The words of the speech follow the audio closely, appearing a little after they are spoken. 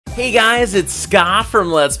Hey guys, it's Scott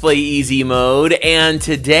from Let's Play Easy Mode, and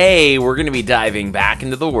today we're going to be diving back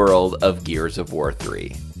into the world of Gears of War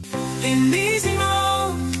 3. In easy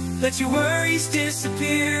mode, let your worries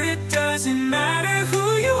disappear. It doesn't matter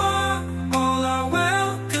who you are, all are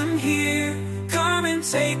welcome here. Come and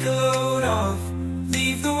take a load off,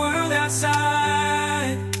 leave the world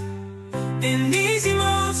outside. In easy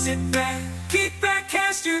mode, sit back, kick back,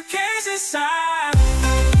 cast your cares aside.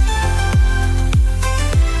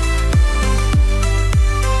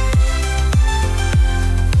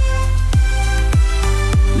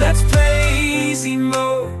 Let's play easy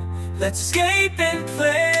mode, let's escape and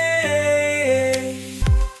play.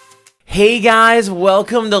 Hey guys,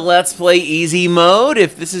 welcome to Let's Play Easy Mode.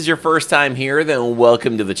 If this is your first time here, then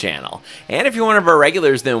welcome to the channel. And if you're one of our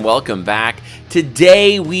regulars, then welcome back.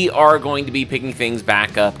 Today we are going to be picking things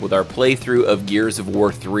back up with our playthrough of Gears of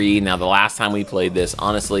War 3. Now the last time we played this,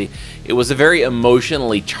 honestly, it was a very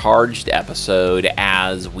emotionally charged episode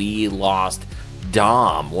as we lost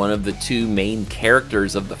Dom, one of the two main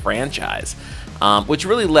characters of the franchise, which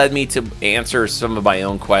really led me to answer some of my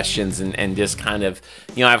own questions and just kind of,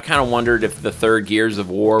 you know, I've kind of wondered if the third Gears of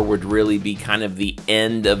War would really be kind of the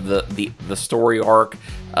end of the story arc,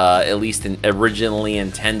 at least originally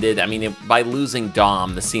intended. I mean, by losing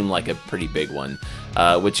Dom, this seemed like a pretty big one,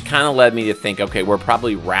 which kind of led me to think, okay, we're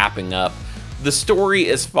probably wrapping up the story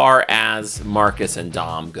as far as Marcus and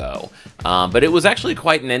Dom go. But it was actually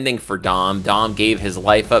quite an ending for Dom. Dom gave his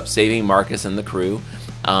life up saving Marcus and the crew.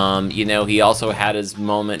 You know, he also had his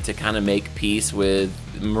moment to kind of make peace with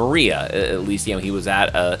Maria. At least, you know, he was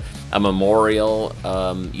at a memorial,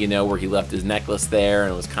 you know, where he left his necklace there,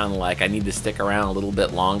 and it was kind of like, I need to stick around a little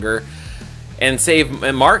bit longer and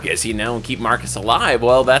save Marcus, you know, and keep Marcus alive.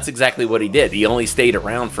 Well, that's exactly what he did. He only stayed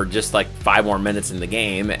around for just like 5 more minutes in the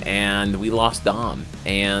game, and we lost Dom.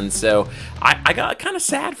 And so I got kind of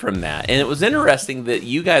sad from that. And it was interesting that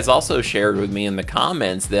you guys also shared with me in the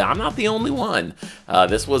comments that I'm not the only one.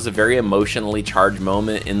 This was a very emotionally charged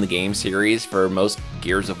moment in the game series for most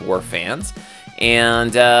Gears of War fans.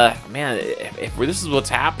 And man, if this is what's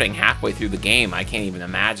happening halfway through the game, I can't even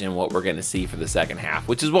imagine what we're going to see for the second half,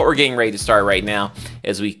 which is what we're getting ready to start right now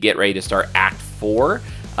as we get ready to start Act 4.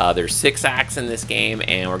 There's 6 acts in this game,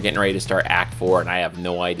 and we're getting ready to start Act 4, and I have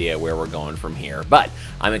no idea where we're going from here. But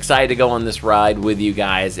I'm excited to go on this ride with you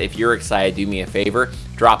guys. If you're excited, do me a favor,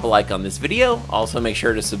 drop a like on this video. Also, make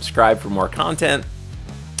sure to subscribe for more content.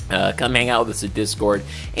 Come hang out with us at Discord,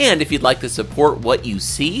 and if you'd like to support what you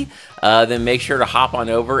see, then make sure to hop on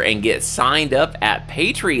over and get signed up at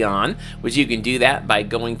Patreon, which you can do that by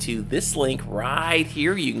going to this link right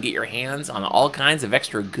here. You can get your hands on all kinds of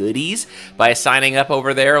extra goodies by signing up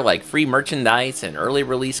over there, like free merchandise and early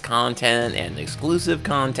release content and exclusive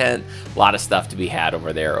content. A lot of stuff to be had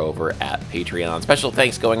over there over at Patreon. Special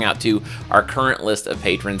thanks going out to our current list of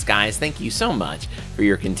patrons, guys. Thank you so much for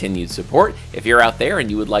your continued support. If you're out there and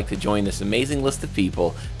you would like to join this amazing list of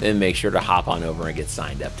people, then make sure to hop on over and get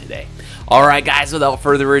signed up today. Alright guys, without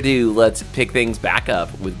further ado, let's pick things back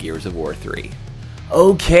up with Gears of War 3.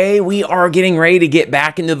 Okay, we are getting ready to get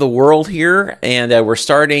back into the world here, and we're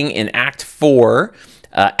starting in Act 4,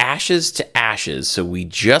 Ashes to Ashes. So we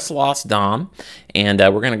just lost Dom, and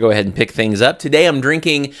we're going to go ahead and pick things up. Today I'm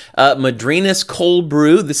drinking Madrina's Cold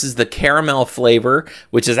Brew. This is the caramel flavor,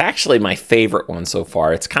 which is actually my favorite one so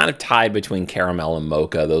far. It's kind of tied between caramel and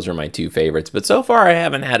mocha. Those are my two favorites, but so far I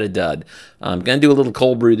haven't had a dud. I'm going to do a little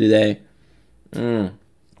cold brew today.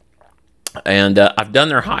 And I've done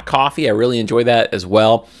their hot coffee. I really enjoy that as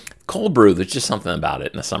well. Cold brew, there's just something about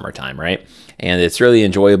it in the summertime, right? And it's really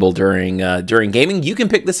enjoyable during gaming. You can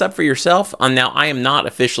pick this up for yourself. Now, I am not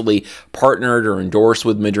officially partnered or endorsed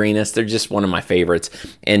with Madrinas. They're just one of my favorites.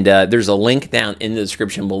 And there's a link down in the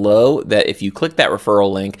description below that if you click that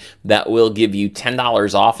referral link, that will give you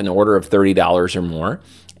 $10 off an order of $30 or more.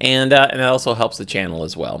 And it also helps the channel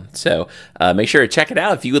as well. So make sure to check it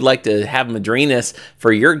out if you would like to have Madrinas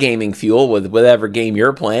for your gaming fuel with whatever game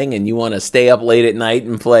you're playing, and you want to stay up late at night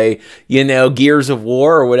and play, you know, Gears of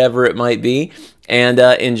War or whatever it might be, and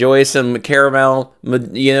enjoy some caramel,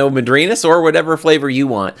 you know, Madrinas or whatever flavor you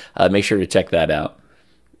want. Make sure to check that out.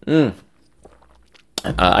 I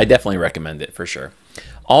definitely recommend it for sure.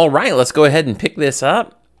 All right, let's go ahead and pick this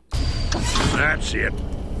up. That's it.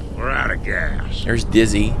 We're out of gas. There's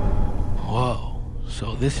Dizzy. Whoa,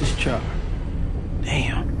 so this is Char.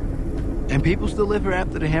 Damn. And people still live here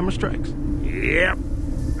after the hammer strikes? Yep,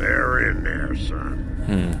 they're in there,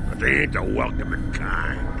 son. But they ain't the welcoming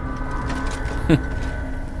kind.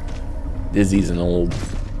 Dizzy's an old,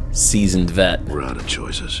 seasoned vet. We're out of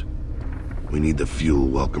choices. We need the fuel,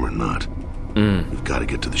 welcome or not. We've got to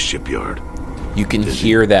get to the shipyard. You can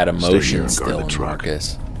hear that emotion still in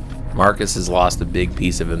Marcus. Marcus has lost a big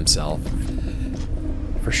piece of himself.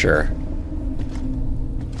 For sure.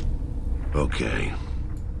 Okay.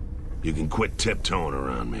 You can quit tiptoeing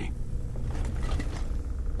around me.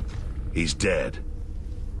 He's dead.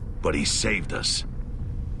 But he saved us.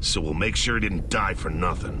 So we'll make sure he didn't die for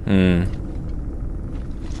nothing.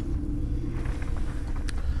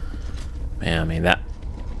 Man, I mean,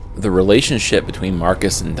 the relationship between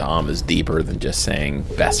Marcus and Dom is deeper than just saying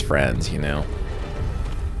best friends, you know?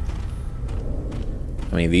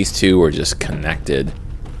 I mean, these two are just connected.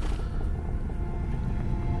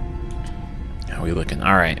 How are we looking?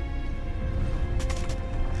 All right.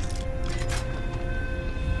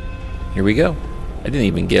 Here we go. I didn't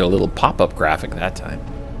even get a little pop-up graphic that time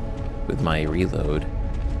with my reload.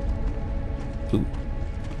 Ooh.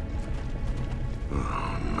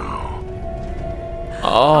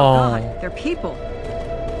 Oh. God, they're people.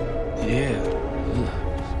 Yeah.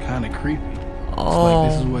 It's kind of creepy. It's Oh.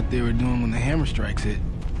 like this is what they were doing when the hammer strikes hit.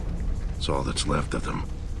 It's all that's left of them.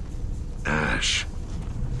 Ash.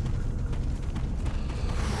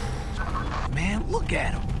 Man, look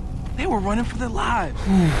at them. They were running for their lives.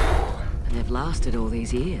 And they've lasted all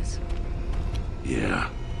these years. Yeah.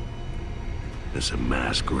 It's a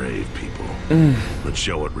mass grave, people. Let's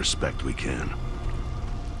show what respect we can.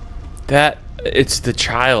 It's the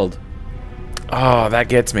child. Oh, that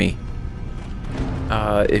gets me.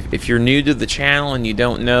 If you're new to the channel and you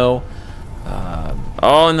don't know,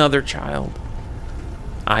 oh, another child.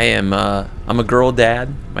 I'm a girl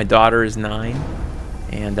dad. My daughter is 9,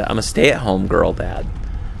 and I'm a stay-at-home girl dad.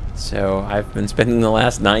 So I've been spending the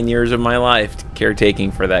last 9 years of my life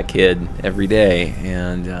caretaking for that kid every day,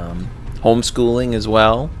 and homeschooling as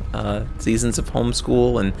well. Seasons of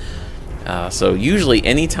homeschool, and so usually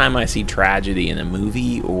anytime I see tragedy in a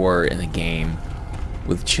movie or in a game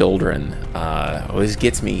with children, always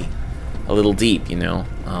gets me a little deep, you know.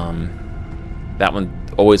 That one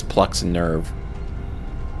always plucks a nerve.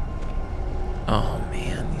 Oh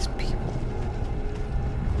man, these people.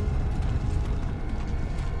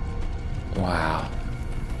 Wow.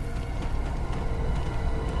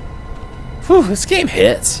 Whew, this game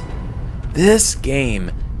hits. This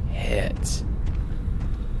game hits.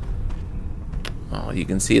 Oh, you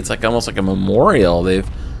can see it's like almost like a memorial. They've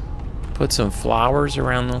put some flowers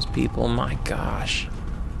around those people. My gosh.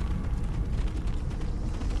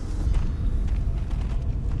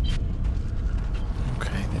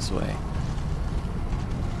 Okay, this way.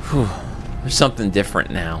 Whew. There's something different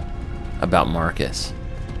now about Marcus.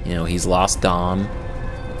 You know, he's lost Dom,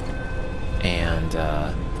 and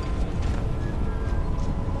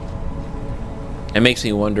it makes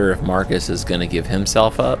me wonder if Marcus is going to give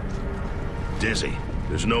himself up. Dizzy,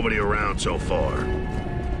 there's nobody around so far.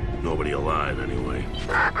 Nobody alive, anyway.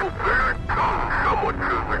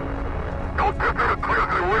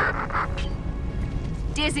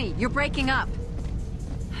 Dizzy, you're breaking up.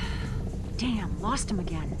 Damn, lost him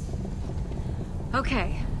again.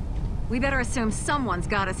 Okay, we better assume someone's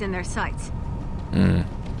got us in their sights.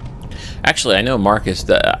 Actually, I know Marcus,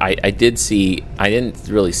 I didn't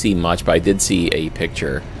really see much, but I did see a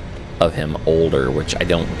picture of him older, which I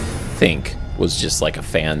don't think was just like a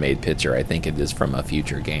fan-made picture. I think it is from a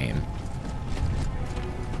future game.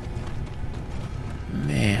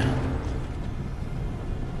 Man.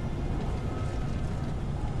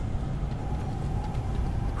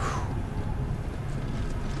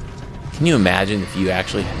 Can you imagine if you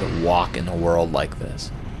actually had to walk in a world like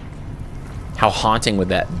this? How haunting would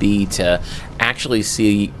that be to actually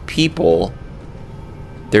see people,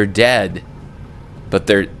 they're dead, but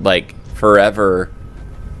they're like forever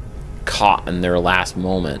caught in their last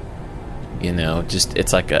moment, you know? Just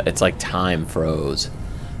it's like time froze.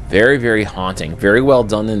 Very, very haunting. Very well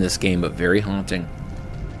done in this game, but very haunting.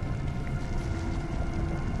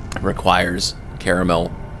 It requires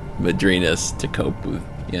caramel madrinas to cope with,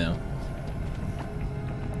 you know.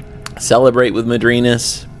 Celebrate with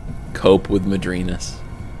madrinas, cope with madrinas.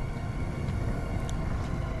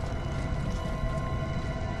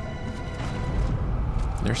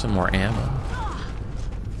 There's some more ammo.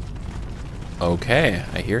 Okay,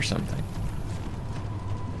 I hear something.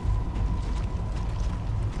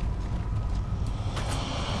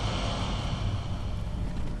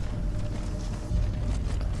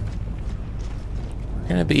 We're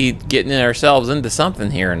gonna be getting ourselves into something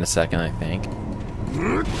here in a second, I think.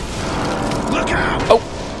 Look out! Oh!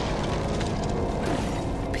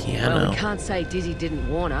 Well, Piano. we can't say Dizzy didn't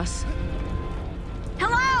warn us.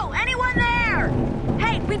 Hello? Anyone there?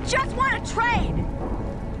 Hey, we just want to trade!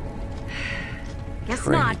 Guess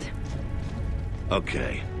Trade. not.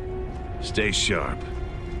 Okay. Stay sharp.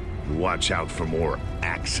 And watch out for more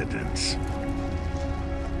accidents.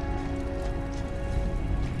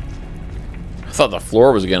 I thought the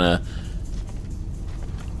floor was gonna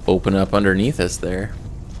open up underneath us there.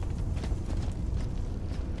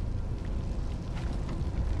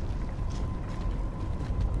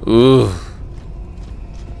 Ooh.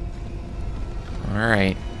 All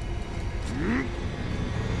right.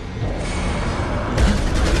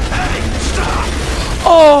 Hey, stop!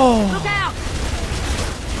 Oh! Look out!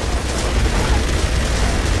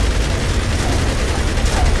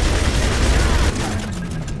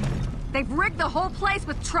 They've rigged the whole place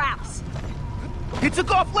with traps. He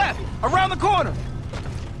took off left, around the corner.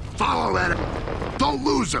 Follow that. Don't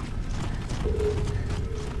lose him.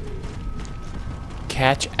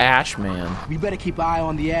 Catch Ash Man. We better keep an eye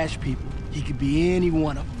on the Ash people. He could be any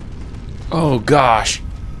one of them. Oh gosh.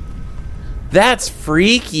 That's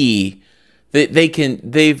freaky.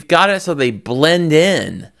 They've got it so they blend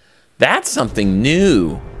in. That's something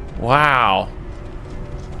new. Wow.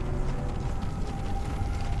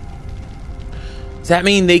 Does that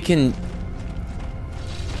mean they can...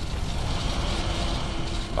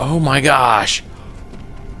 Oh my gosh.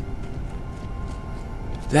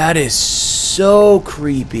 That is so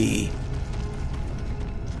creepy.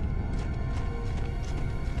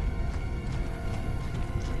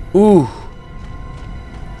 Ooh.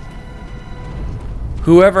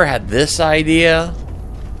 Whoever had this idea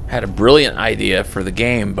had a brilliant idea for the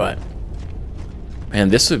game, but man,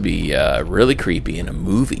 this would be really creepy in a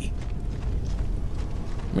movie.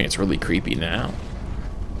 I mean, it's really creepy now.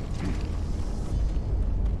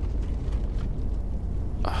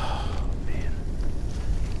 Oh, man.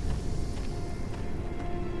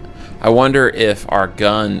 I wonder if our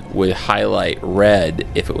gun would highlight red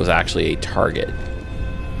if it was actually a target.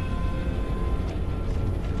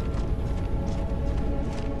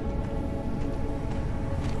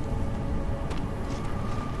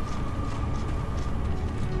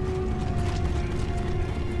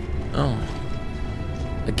 Oh.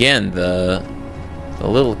 Again, the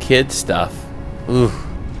little kid stuff. Ooh.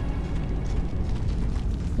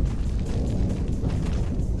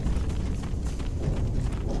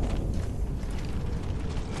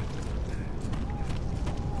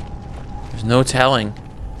 There's no telling.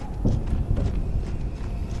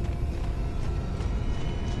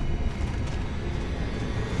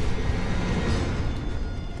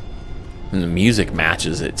 And the music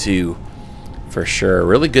matches it too, for sure.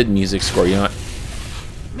 Really good music score. You know what?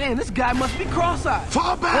 Man, this guy must be cross-eyed.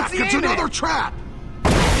 Fall back! It's another trap!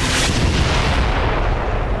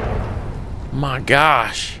 My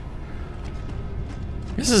gosh.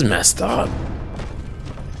 This is messed up.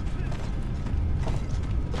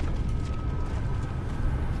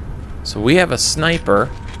 So we have a sniper.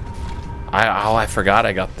 I forgot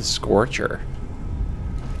I got the Scorcher.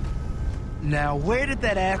 Now, where did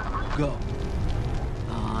that ass go?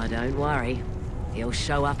 Oh, don't worry. He'll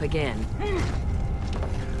show up again.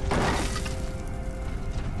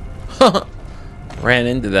 Ran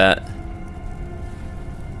into that.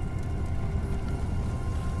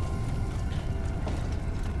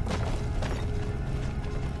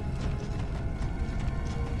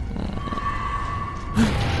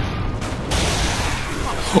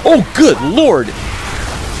 Oh, good Lord!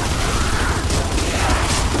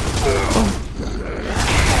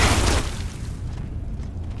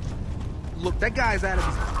 Look, that guy's out of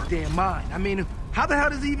his damn mind. I mean, how the hell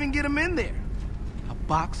does he even get him in there? A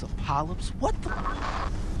box of polyps? What the?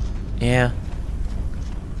 Yeah.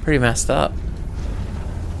 Pretty messed up.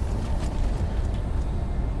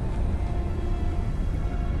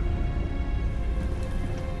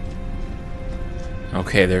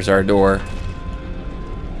 Okay, there's our door.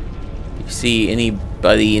 You see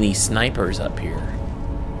anybody, any snipers up here?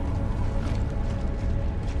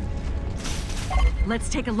 Let's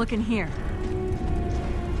take a look in here.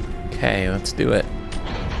 Okay, let's do it.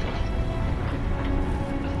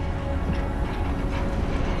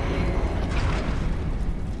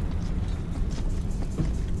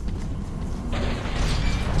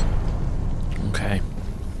 Okay.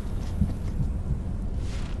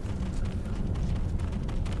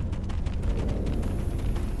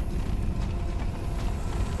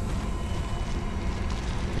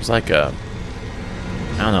 There's like a,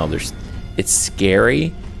 I don't know, it's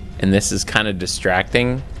scary, and this is kind of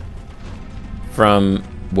distracting from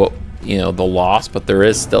what, you know, the loss, but there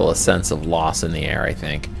is still a sense of loss in the air, I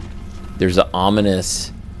think. There's an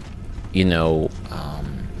ominous, you know,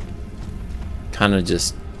 kind of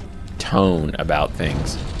just tone about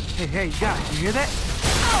things. Hey, guys, you hear that?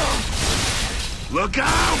 Look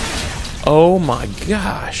out! Oh my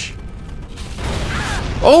gosh.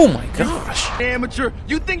 Oh my gosh. Amateur,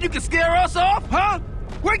 you think you can scare us off, huh?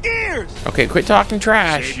 We're gears! Okay, quit talking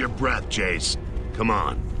trash. Save your breath, Jace. Come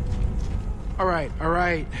on. All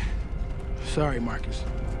right. Sorry, Marcus.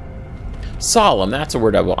 Solemn, that's a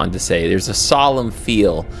word I wanted to say. There's a solemn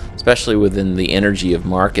feel, especially within the energy of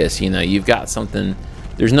Marcus. You know, you've got something,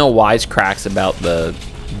 there's no wisecracks about the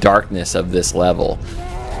darkness of this level.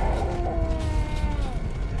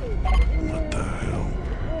 What the hell?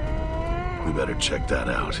 We better check that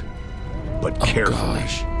out. But carefully.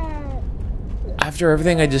 Gosh. After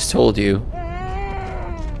everything I just told you.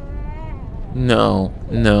 No,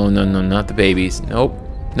 not the babies. Nope.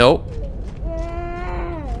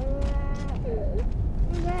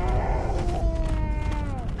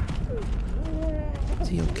 Is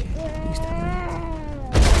he okay? Please tell me.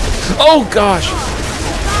 Oh gosh!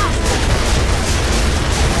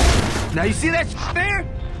 Now you see that there?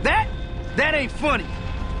 That ain't funny.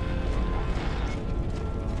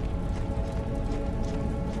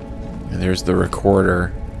 And there's the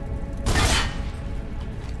recorder.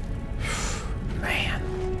 Man.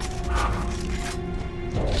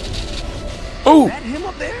 Oh! Is that him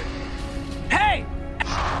up there? Hey!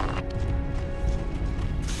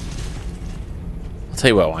 I'll tell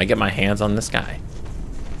you what, when I get my hands on this guy.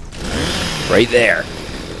 Right there.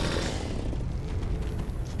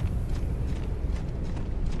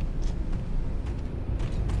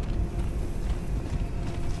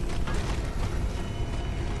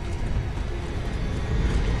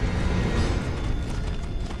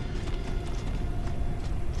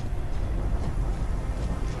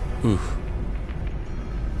 Oof.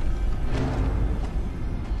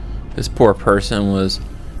 This poor person was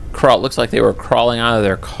looks like they were crawling out of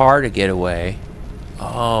their car to get away.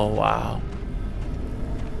 Oh, wow.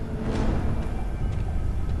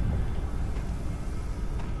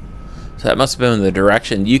 So that must have been the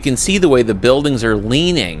direction. You can see the way the buildings are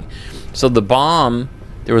leaning. So the bomb,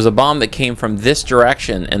 there was a bomb that came from this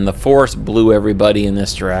direction, and the force blew everybody in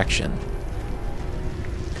this direction.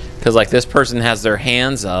 Because like this person has their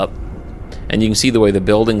hands up, and you can see the way the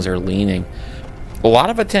buildings are leaning. A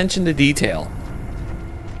lot of attention to detail.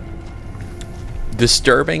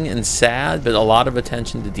 Disturbing and sad, but a lot of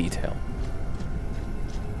attention to detail.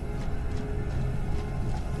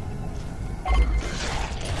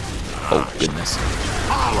 Oh, goodness.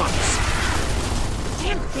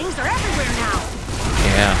 Damn things are everywhere now.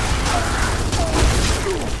 Yeah.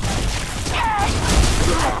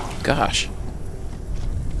 Gosh.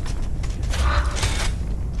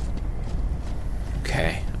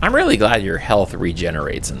 Okay. I'm really glad your health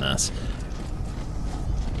regenerates in this.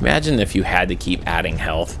 Imagine if you had to keep adding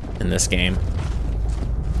health in this game.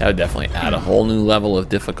 That would definitely add a whole new level of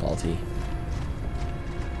difficulty.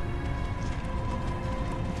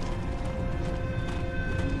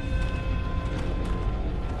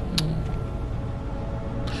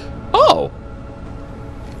 Oh!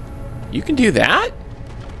 You can do that?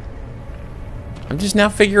 I'm just now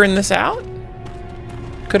figuring this out?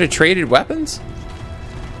 Could have traded weapons?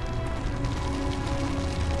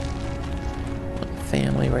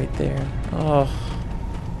 Family right there. Oh,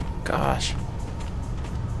 gosh.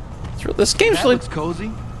 This game's That really looks cozy.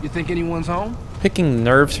 You think anyone's home? picking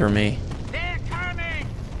nerves for me. They're coming!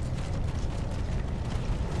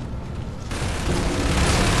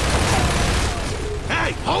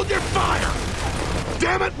 Hey, hold your fire!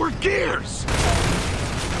 Damn it, we're gears!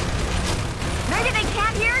 Maybe they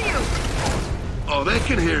can't hear you. Oh, they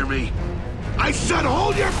can hear me. I said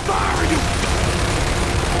hold your fire, you...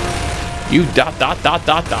 You ...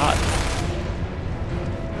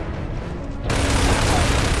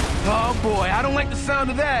 Oh boy, I don't like the sound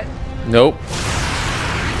of that. Nope.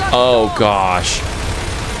 Oh, gosh.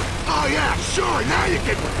 Oh yeah, sure, now you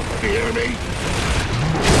can hear me.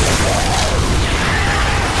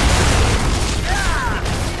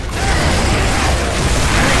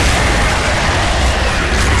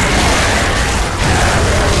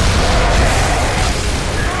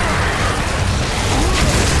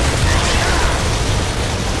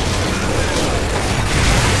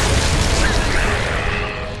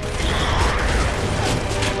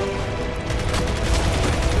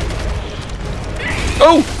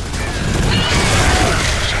 Oh!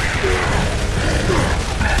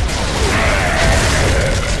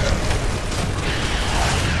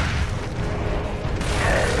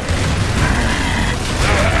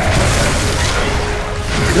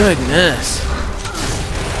 Goodness.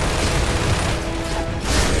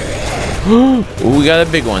 Ooh, we got a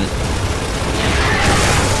big one.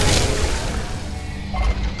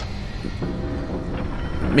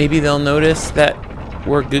 Maybe they'll notice that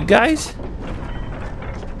we're good guys?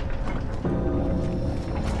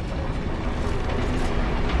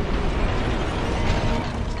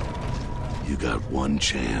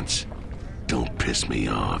 chance. Don't piss me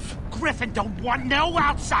off. Griffin don't want no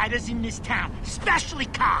outsiders in this town, especially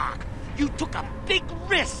Cog. You took a big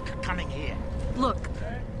risk coming here. Look,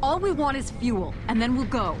 all we want is fuel, and then we'll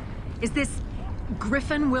go. Is this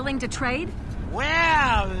Griffin willing to trade?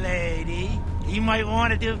 Well, lady, he might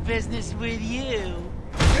want to do business with you.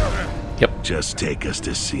 Yep. Just take us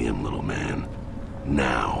to see him, little man.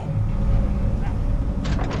 Now.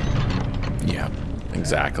 Yeah,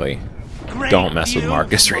 exactly. Great Don't mess with view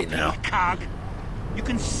Marcus from right up now. here, Cog. You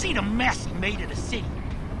can see the mess he made of the city.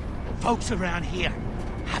 Folks around here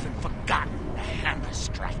haven't forgotten the hammer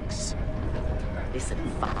strikes. Listen,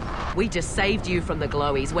 we just saved you from the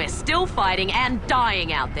glowies. We're still fighting and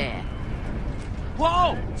dying out there.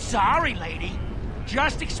 Whoa, sorry, lady.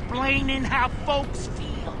 Just explaining how folks feel.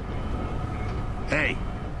 Hey,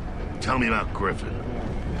 tell me about Griffin.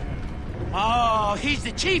 Oh, he's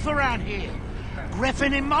the chief around here.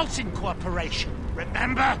 Griffin and Molson Corporation,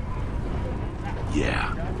 remember?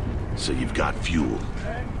 Yeah. So you've got fuel.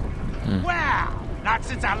 Well, not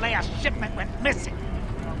since our last shipment went missing.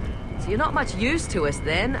 So you're not much use to us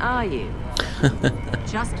then, are you?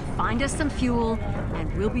 Just find us some fuel,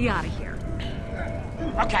 and we'll be out of here.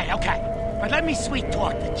 Okay, okay. But let me sweet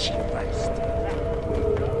talk the chief first.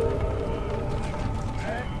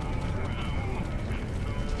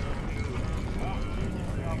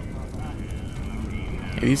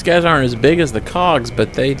 These guys aren't as big as the Cogs,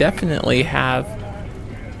 but they definitely have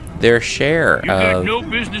their share You got of no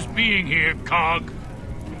business being here, Cog.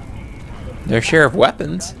 their share of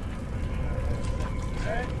weapons.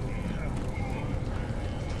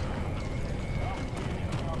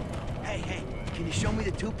 Hey, can you show me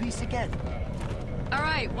the two-piece again? All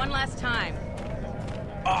right, one last time.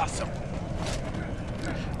 Awesome.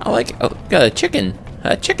 I like got a chicken.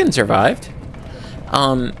 A chicken survived.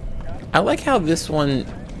 I like how this one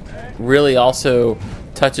really also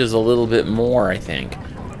touches a little bit more, I think,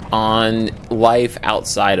 on life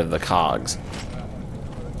outside of the Cogs.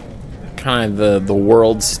 Kind of the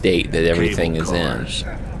world state that everything Cable is cars.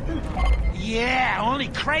 in. Yeah, only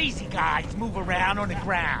crazy guys move around on the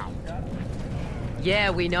ground.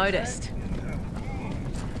 Yeah, we noticed.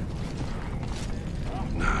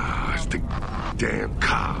 Ah, it's the damn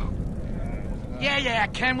car. Yeah,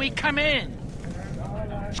 can we come in?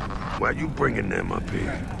 Why you bringing them up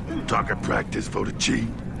here? Talking practice for the chief?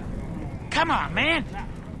 Come on, man.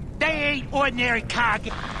 They ain't ordinary Cog.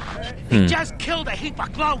 They just killed a heap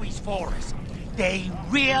of glowies for us. They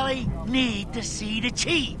really need to see the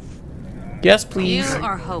chief. Yes, You please.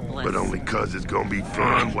 are hopeless. But only 'cause it's gonna be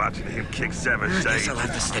fun watching him kick 7 I guess days. I'll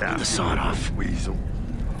have to stick with the sawed-off. Weasel.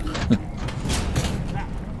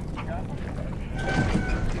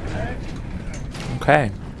 Okay.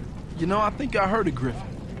 You know, I think I heard of Griffin.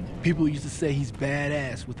 People used to say he's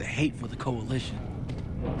badass with a hate for the Coalition.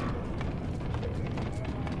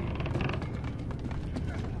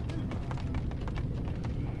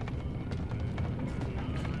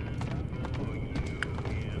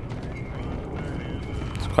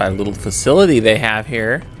 It's quite a little facility they have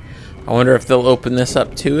here. I wonder if they'll open this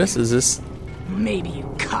up to us. Is this... Maybe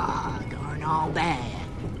you Cog aren't all bad.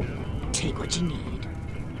 Take what you need.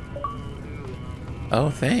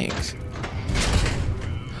 Oh, thanks.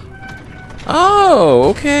 Oh,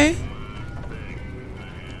 okay.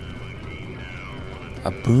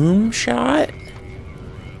 A boom shot?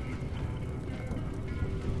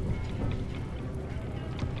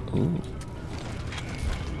 Ooh.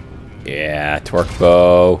 Yeah, torque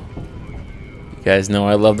bow. You guys know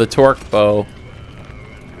I love the torque bow.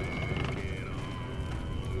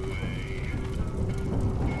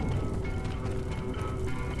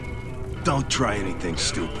 Don't try anything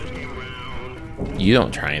stupid. You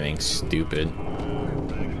don't try anything stupid.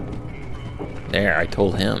 There, I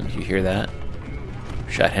told him. Did you hear that?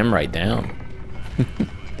 Shut him right down.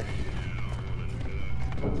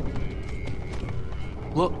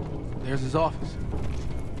 Look, there's his office.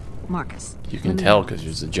 Marcus. You can tell because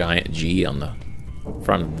there's a giant G on the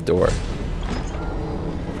front of the door.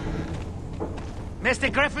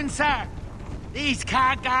 Mr. Griffin, sir. These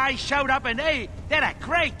Cog guys showed up and they did a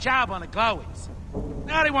great job on the glowies.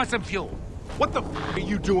 Now they want some fuel. What the f are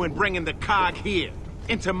you doing bringing the Cog here?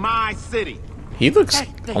 Into my city? He looks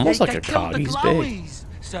They almost like a killed cog. the He's big. glowies,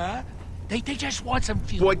 sir. They just want some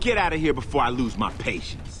fuel. Boy, get out of here before I lose my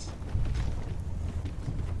patience.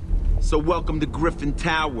 So welcome to Griffin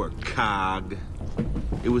Tower, Cog.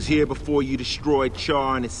 It was here before you destroyed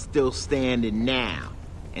Char and it's still standing now.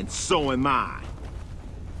 And so am I.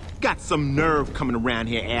 Got some nerve coming around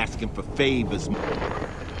here asking for favors.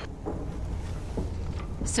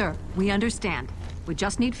 Sir, we understand. We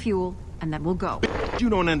just need fuel, and then we'll go. You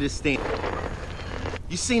don't understand.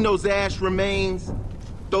 You seen those ash remains?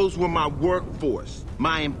 Those were my workforce,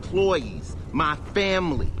 my employees, my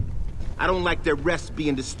family. I don't like their rest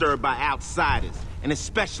being disturbed by outsiders, and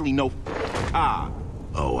especially no cog.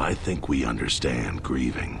 Oh, I think we understand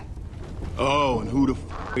grieving. Oh, and who the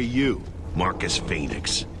are you? Marcus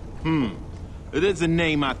Phoenix. It is a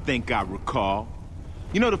name I think I recall.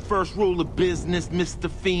 You know the first rule of business,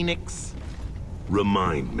 Mr. Phoenix?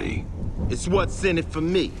 Remind me. It's what's in it for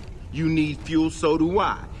me. You need fuel, so do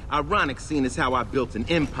I. Ironic seeing as how I built an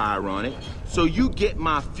empire on it. So you get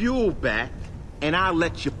my fuel back, and I'll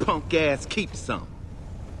let your punk ass keep some.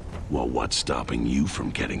 Well, what's stopping you from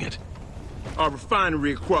getting it? Our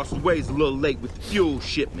refinery across the way is a little late with the fuel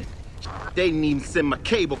shipment. They didn't even send my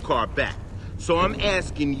cable car back. So I'm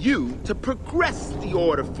asking you to progress the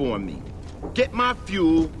order for me. Get my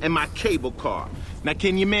fuel and my cable car. Now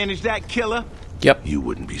can you manage that, killer? Yep. You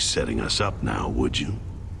wouldn't be setting us up now, would you?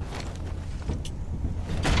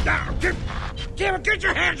 Now, get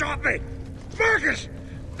your hands off me! Marcus!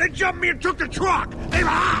 They jumped me and took the truck!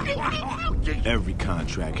 Every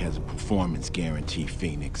contract has a performance guarantee,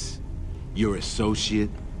 Phoenix. Your associate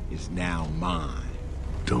is now mine.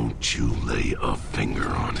 Don't you lay a finger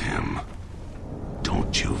on him.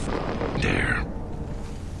 Don't you dare.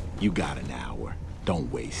 You got an hour.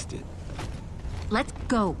 Don't waste it. Let's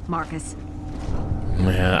go, Marcus.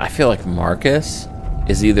 Man, I feel like Marcus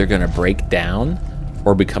is either gonna break down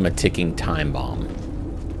or become a ticking time bomb.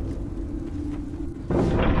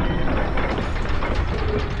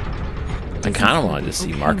 I kind of wanted to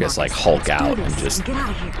see Marcus like Hulk out and just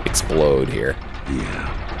explode here.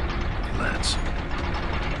 Yeah, let's.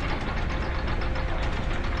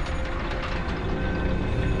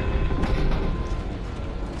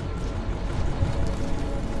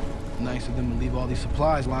 Nice of them to leave all these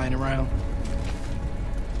supplies lying around.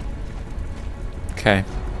 Okay.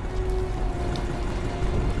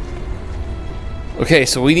 Okay,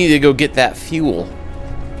 so we need to go get that fuel.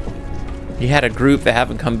 He had a group that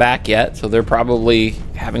haven't come back yet, so they're probably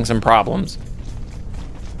having some problems.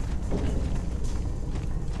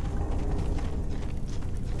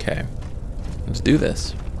 Okay, let's do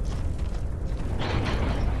this.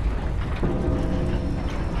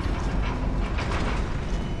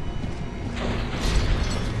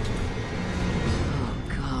 Oh,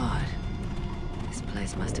 God. This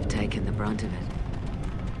place must have taken the brunt of it.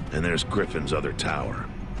 And there's Griffin's other tower.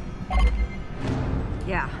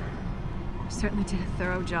 Yeah. Certainly did a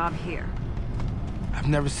thorough job here. I've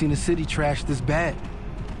never seen a city trash this bad.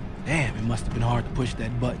 Damn, it must have been hard to push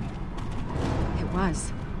that button. It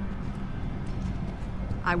was.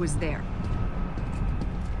 I was there.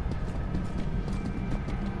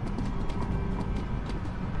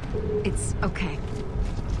 It's okay.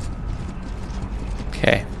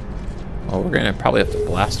 Okay. Well, we're gonna probably have to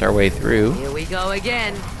blast our way through. Here we go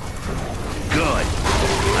again. Good.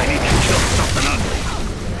 I need to kill something ugly.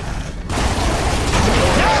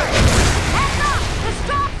 Heads up! The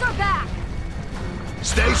stalks are back!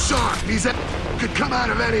 Stay sharp. These could come out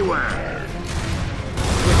of anywhere.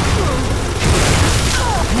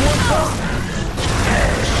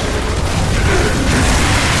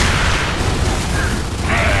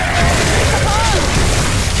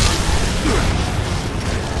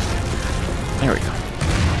 There we go.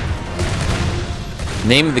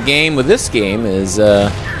 Name of the game with this game is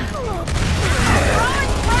duck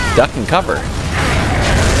and cover.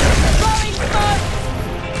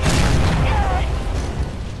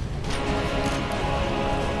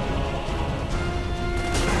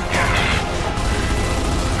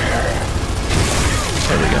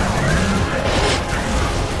 There we go.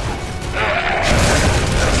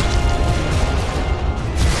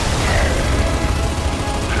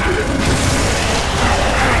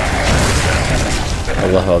 I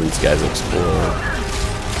love how these guys explode.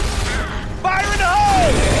 Fire in the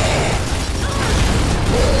hole!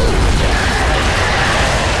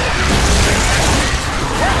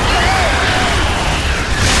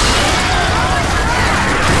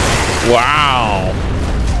 Wow.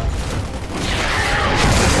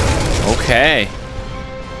 Okay.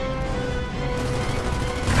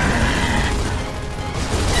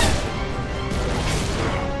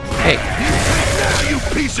 Hey. You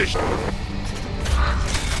piece of shit.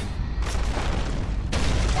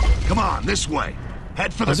 Come on, this way.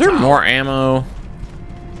 Head for the Was there top. more ammo?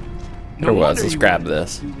 There was. wonder Let's you grab wanted to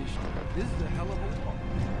this. do this. This is a hell of a walk.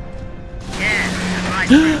 Yeah, right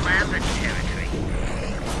in Lambert territory.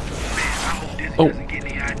 Man, I hope Dizzy Oh. doesn't get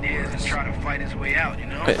any ideas and try to fight his way out, you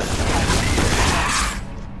know? Wait.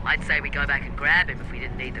 I'd say we go back and grab him if we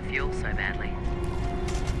didn't need the fuel so badly.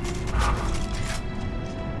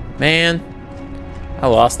 Man, I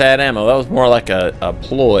lost that ammo. That was more like a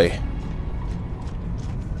ploy.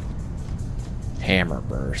 Hammer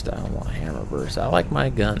burst. I don't want hammer burst. I like my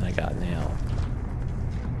gun I got now.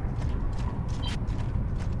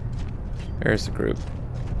 There's the group.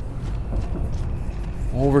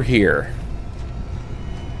 Over here.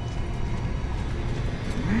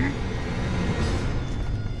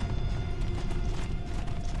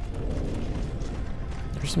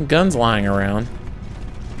 There's some guns lying around.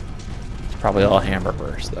 It's probably all hammer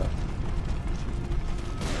burst though.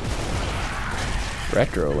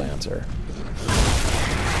 Retro Lancer.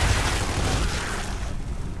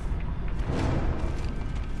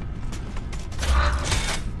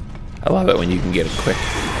 I love it when you can get a quick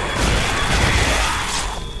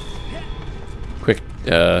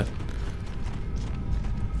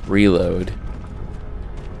reload.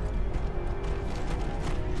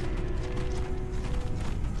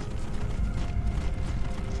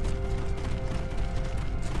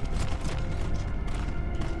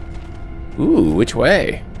 Ooh, which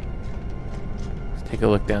way? Let's take a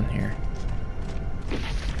look down here.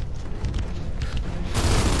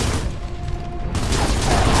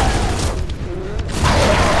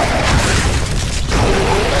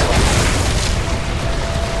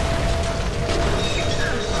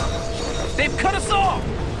 They've cut us off!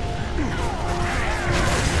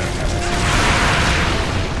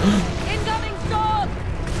 Incoming storm!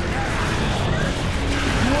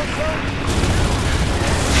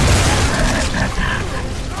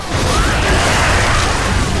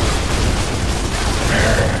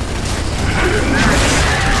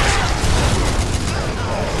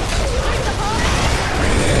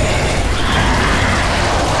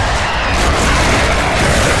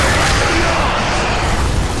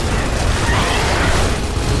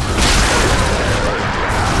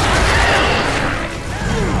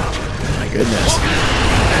 Goodness.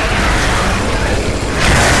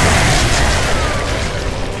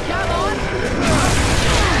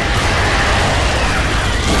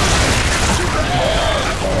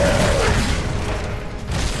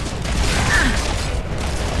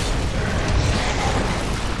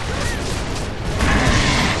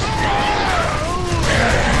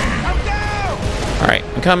 All right,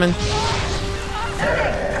 I'm coming.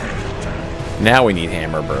 Now we need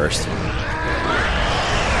hammer burst.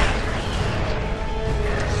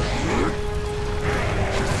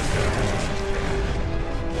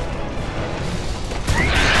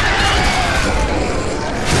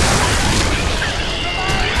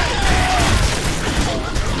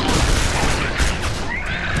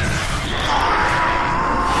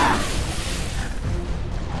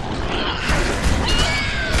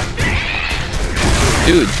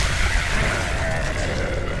 Dude.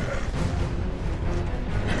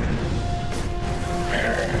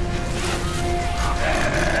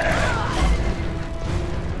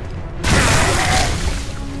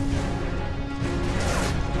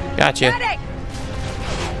 Gotcha. Medic!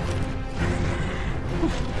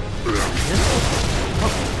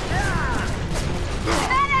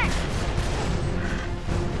 Medic!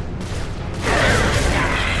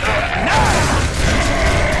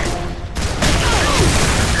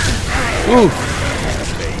 Ooh.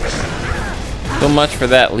 So much for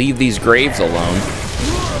that. Leave these graves alone.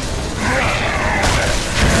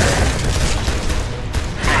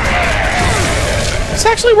 This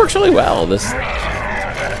actually works really well. This.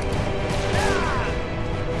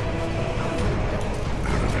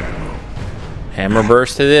 Hammer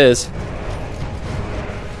burst it is.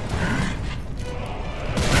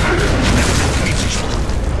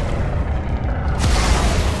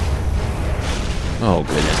 Oh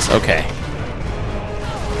goodness. Okay.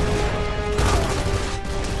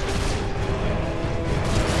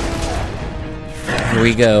 Here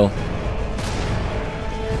we go.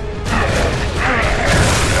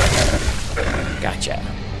 Gotcha.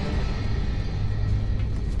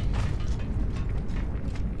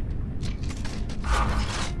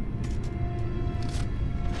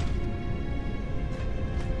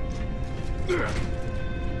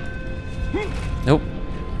 Nope.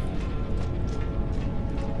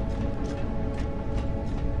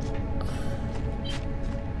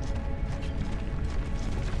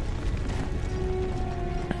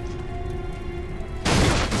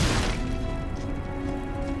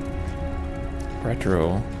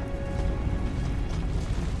 Retro.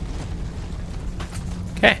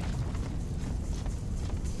 Okay.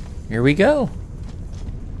 Here we go.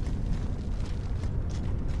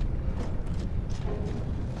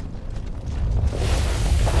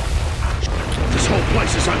 This whole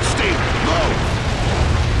place is unstable. Move!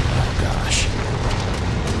 Oh gosh.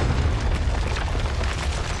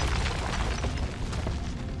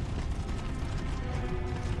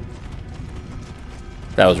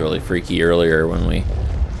 That was really freaky earlier when we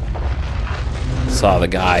saw the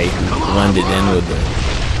guy who blended in with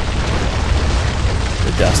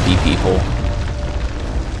the dusty people.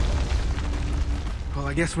 Well,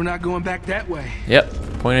 I guess we're not going back that way. Yep,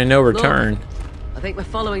 point of no return. Look, I think we're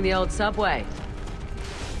following the old subway.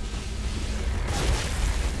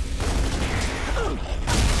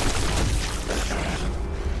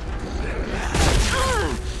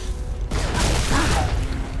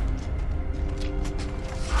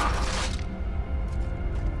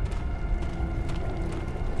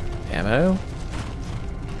 Ammo?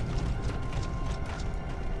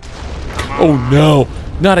 Oh no,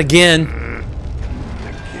 not again.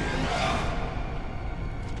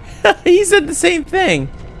 He said the same thing.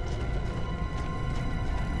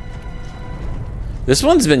 This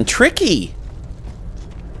one's been tricky.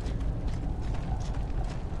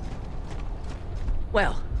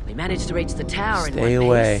 Well, we managed to reach the tower in one Stay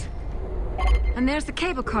away. piece. And there's the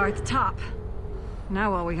cable car at the top.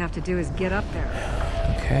 Now all we have to do is get up there.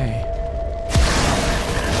 Okay.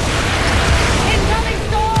 Incoming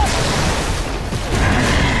storm!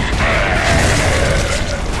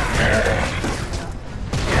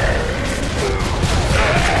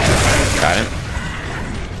 Got him.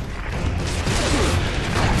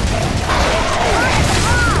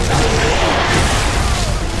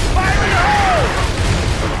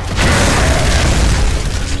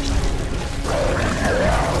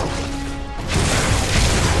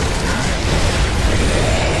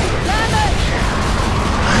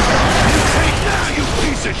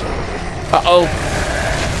 Uh-oh.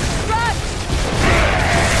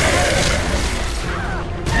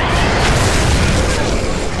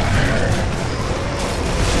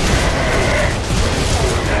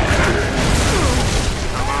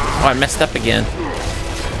 Oh, I messed up again.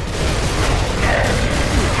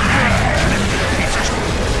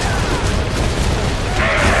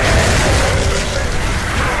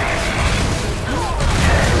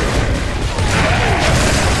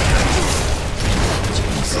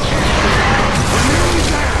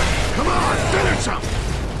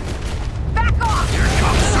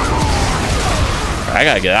 I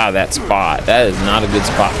gotta get out of that spot. That is not a good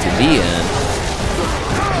spot to be in.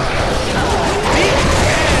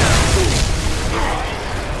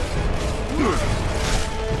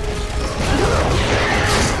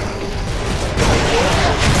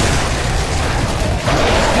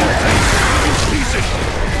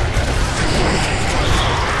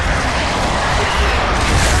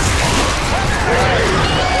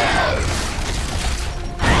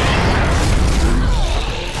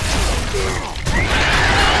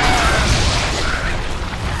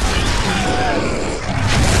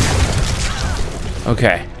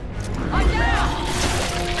 Okay.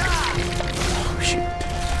 Oh, shoot.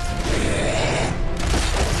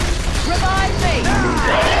 Revive me!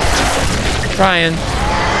 Trying.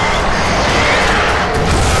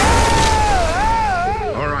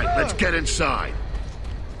 All right, let's get inside.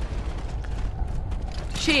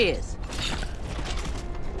 Cheers.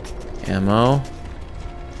 Ammo.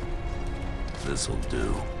 This'll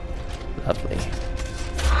do. Lovely.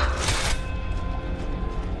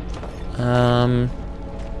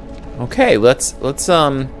 Okay, let's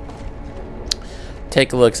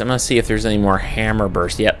take a look. So I'm gonna see if there's any more hammer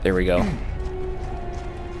burst. Yep, there we go.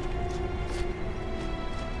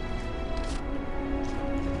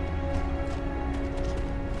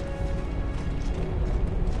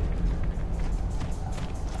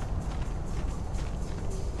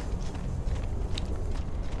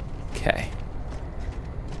 Okay.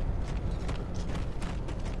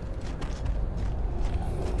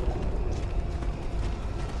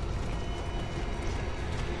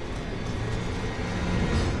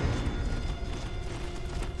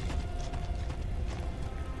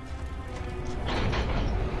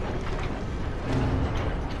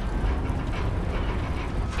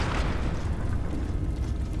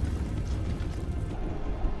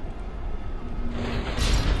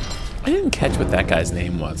 I didn't catch what that guy's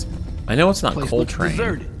name was. I know it's not Place looks Coltrane.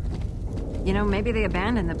 deserted. You know, maybe they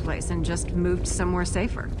abandoned the place and just moved somewhere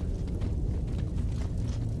safer.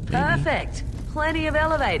 Perfect. Plenty of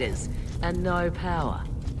elevators and no power.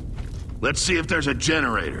 Let's see if there's a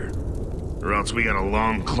generator. Or else we got a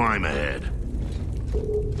long climb ahead.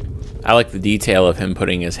 I like the detail of him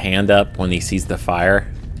putting his hand up when he sees the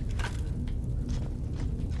fire.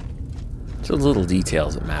 It's those little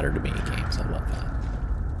details that matter to me in games. I love that.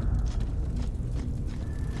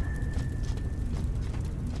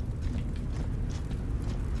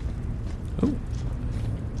 Ooh.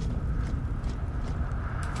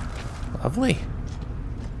 Lovely.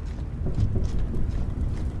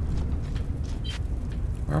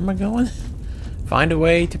 Where am I going? Find a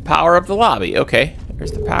way to power up the lobby. Okay,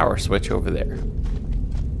 there's the power switch over there.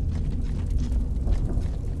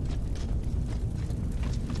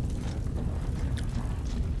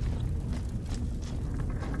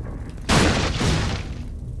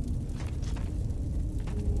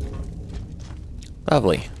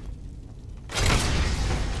 Lovely.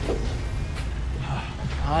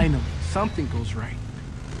 Finally, something goes right.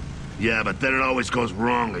 Yeah, but then it always goes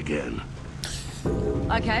wrong again.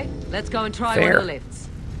 Okay, let's go and try Fair. one of the lifts.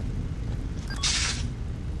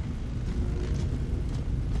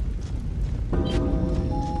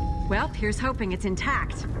 Well, here's hoping it's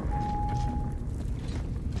intact.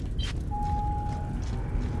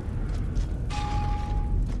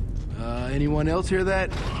 Anyone else hear that?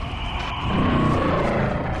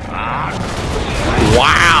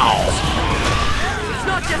 Wow! It's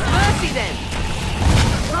not just Mercy then.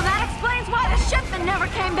 Well, that explains why the shipment never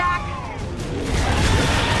came back.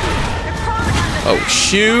 They're crawling under Oh, there.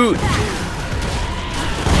 shoot!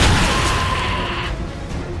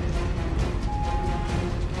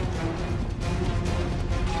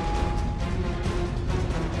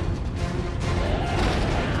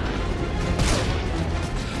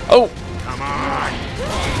 Oh! Come on!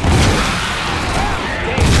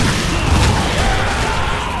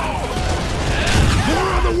 More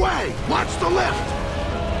on the way! Watch the lift!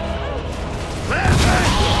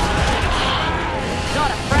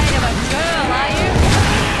 Not afraid of a girl, are you?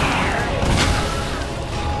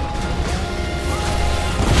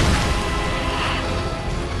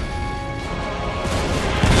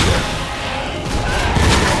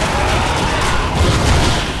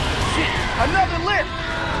 Another lift!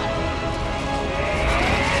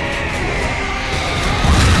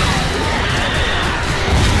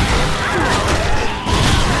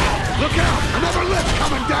 Look out! Another lift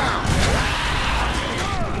coming down!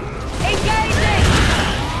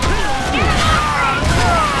 Engaging!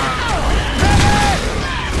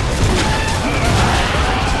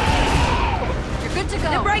 You're good to go.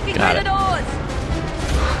 They're breaking Got through it. the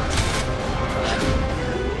doors!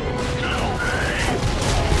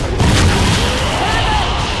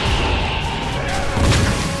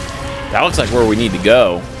 That looks like where we need to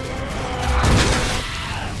go.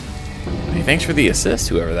 Hey, thanks for the assist,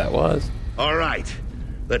 whoever that was. All right,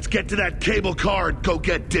 let's get to that cable car and go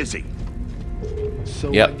get Dizzy.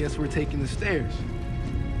 So Yep. I guess we're taking the stairs.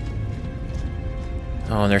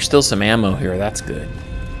 Oh, and there's still some ammo here. That's good.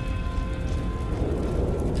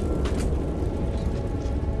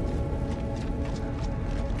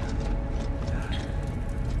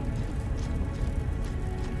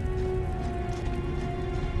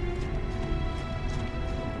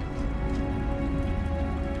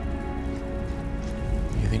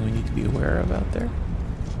 Anything we need to be aware of out there?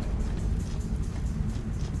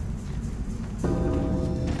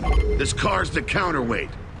 This car's the counterweight.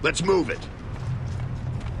 Let's move it.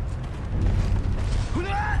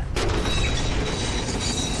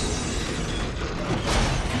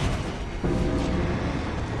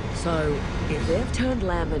 So, if they've turned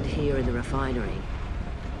Lambert here in the refinery,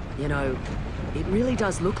 you know, it really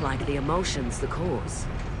does look like the emotion's the cause.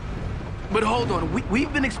 But hold on,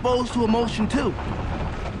 we've been exposed to emotion too.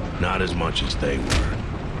 Not as much as they were.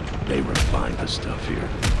 They refined the stuff here.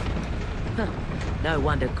 Huh. No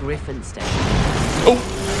wonder Griffin stayed.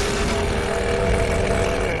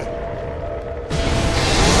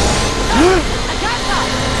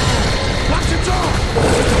 Watch its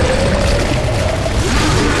arm!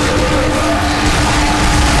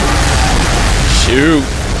 Shoot!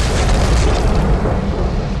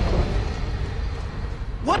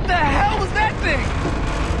 What the hell was that thing?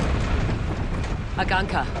 A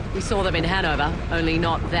gunker. We saw them in Hanover, only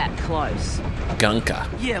not that close. Gunka.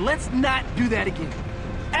 Yeah, let's not do that again.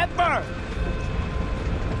 Ever!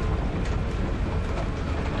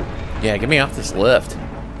 Yeah, get me off this lift.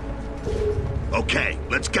 Okay,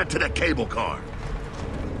 let's get to the cable car.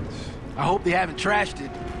 I hope they haven't trashed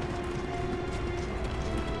it.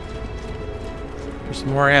 There's some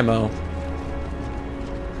more ammo.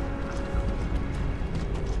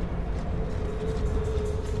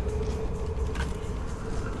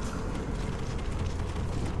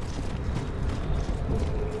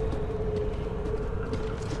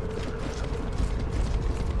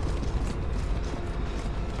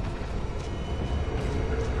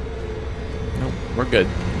 Nope, we're good.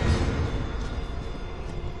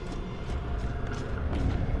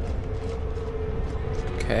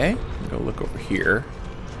 Okay, go look over here.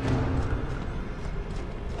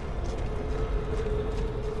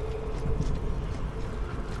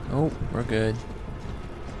 Oh, we're good.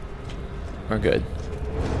 We're good.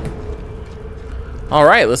 All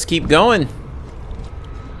right, let's keep going.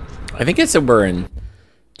 I think it's we're in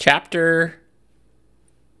chapter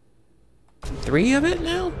 3 of it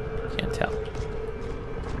now? Can't tell.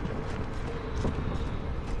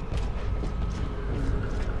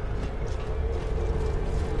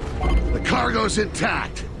 The cargo's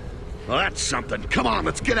intact. Well, that's something. Come on,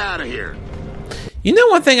 let's get out of here. You know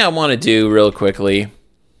one thing I want to do real quickly?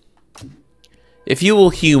 If you will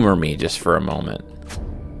humor me just for a moment.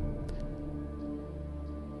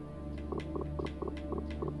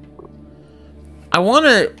 I want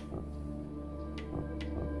to...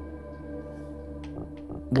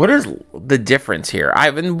 What is the difference here?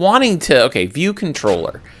 I've been wanting to... Okay, view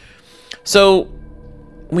controller. So,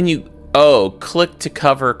 when you... Oh, click to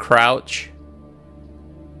cover crouch.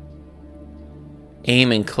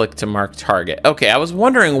 Aim and click to mark target. Okay, I was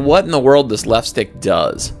wondering what in the world this left stick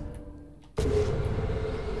does.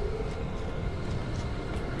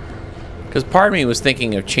 Because part of me was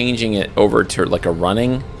thinking of changing it over to like a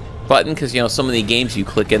running button, because, you know, so many games you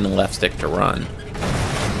click in the left stick to run. It's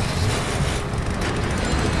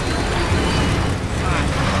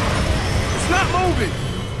not moving.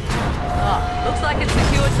 Oh, looks like it's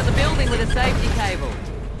secured to the building with a safety cable.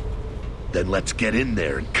 Then let's get in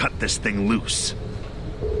there and cut this thing loose.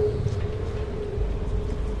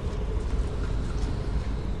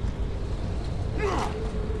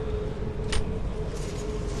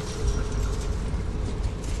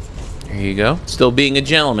 There you go. Still being a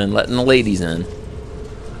gentleman, letting the ladies in.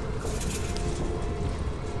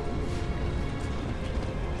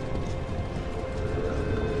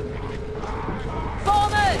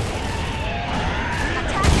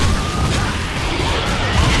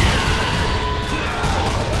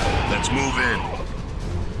 Let's move in.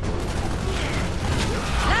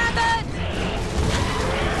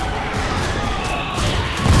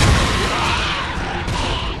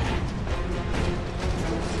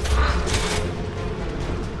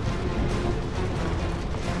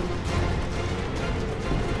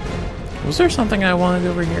 Was there something I wanted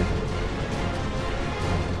over here?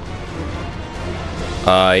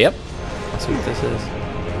 Yep. Let's see what this is.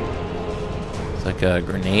 It's like a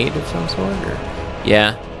grenade of some sort, or...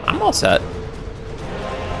 Yeah, I'm all set.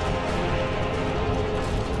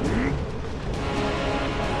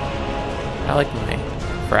 I like my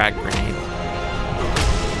frag grenade.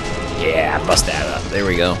 Yeah, bust that up. There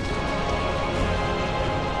we go.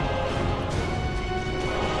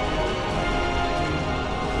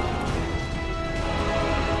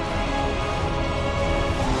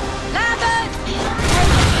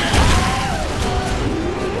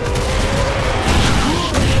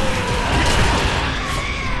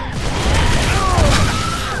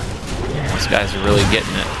 Guys are really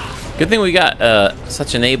getting it. Good thing we got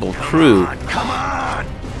such an able crew. Come on!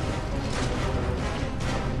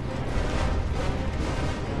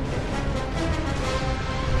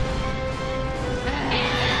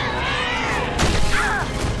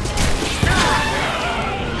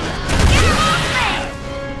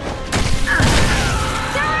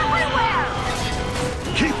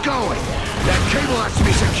 Keep going! That cable has to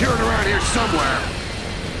be secured around here somewhere.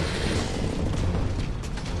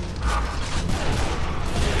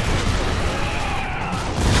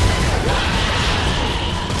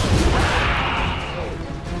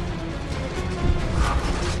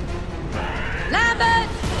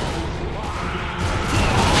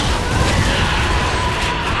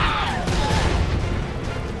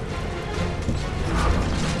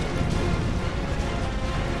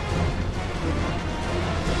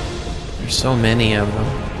 So many of them,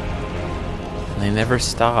 and they never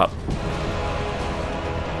stop.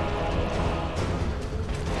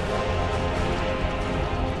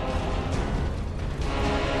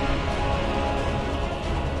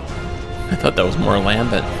 I thought that was more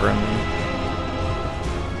lambent for a minute.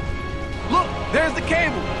 Look, there's the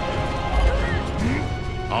cable.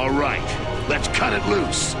 All right, let's cut it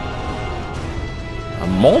loose. A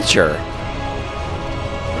mulcher.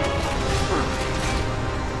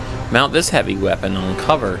 Mount this heavy weapon on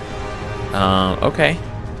cover. Okay.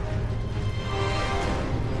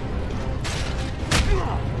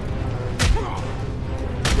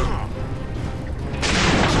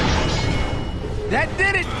 That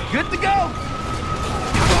did it. Good to go.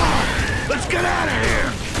 Come on, let's get out of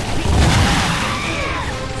here.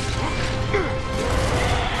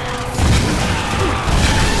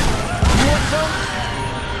 You want some?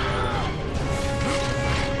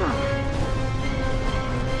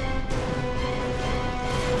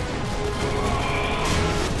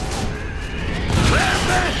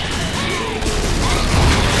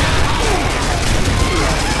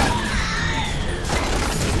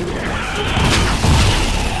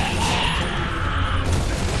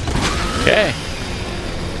 Okay.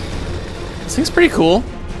 pretty cool.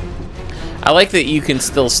 I like that you can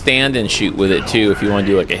still stand and shoot with it too if you want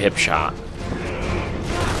to do like a hip shot.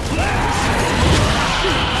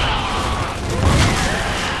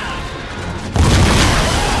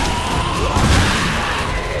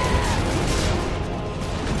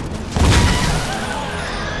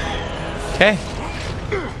 Okay.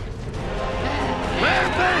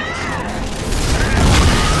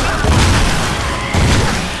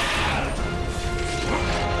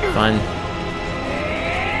 Fun.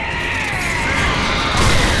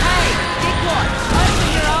 Hey, Dickwad, open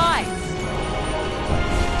your eyes.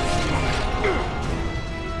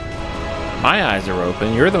 My eyes are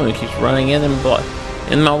open. You're the one who keeps running in and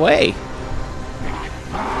in my way.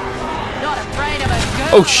 Not afraid of a girl.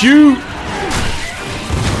 Oh shoot!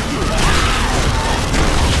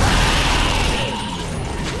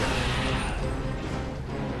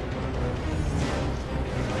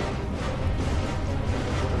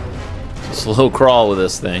 Slow crawl with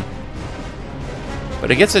this thing. But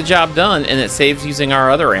it gets the job done, and it saves using our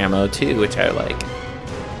other ammo too, which I like.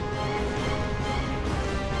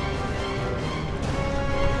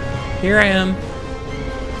 Here I am.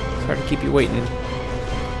 Sorry to keep you waiting.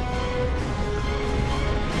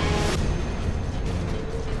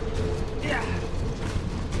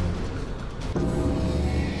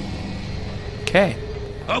 Okay.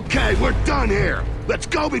 Okay, we're done here. Let's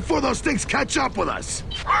go before those things catch up with us.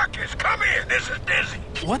 Marcus, come here. This is Dizzy.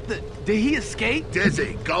 What the? Did he escape?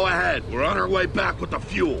 Dizzy, go ahead. We're on our way back with the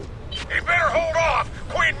fuel. You better hold off.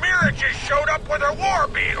 Queen Mira just showed up with her war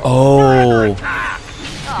beetle. Oh.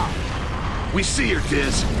 We see her,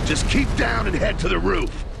 Diz. Just keep down and head to the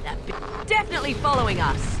roof. That bitch definitely following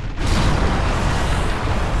us.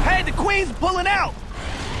 Hey, the Queen's pulling out.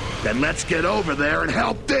 Then let's get over there and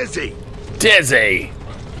help Dizzy. Dizzy!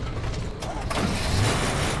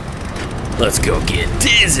 Let's go get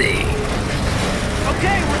Dizzy!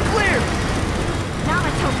 Okay, we're clear. Now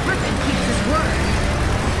let's hope Griffin keeps his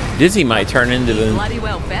word. Dizzy might turn into Bloody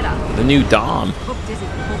well better. the new Dom. Hope Dizzy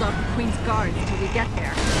can hold off the Queen's guards until we get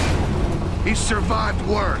there. He survived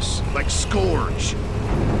worse, like Scourge.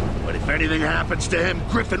 But if anything happens to him,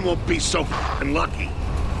 Griffin won't be so f***ing lucky.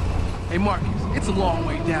 Hey, Marcus, it's a long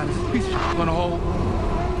way down. Is this piece of shit gonna hold?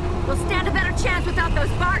 We'll stand a better chance without those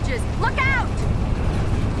barges. Look out!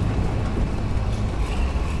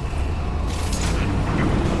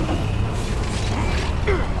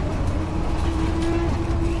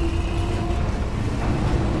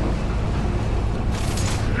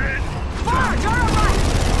 Barge, on our right!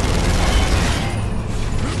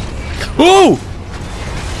 Ooh!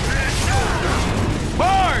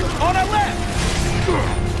 Barge, on our left.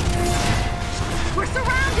 We're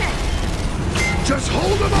surrounded! Just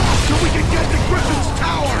hold him off till we can get to Griffin's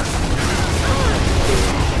tower!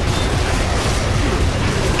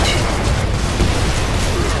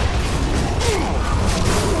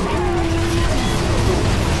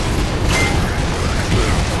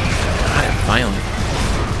 God, I'm violent.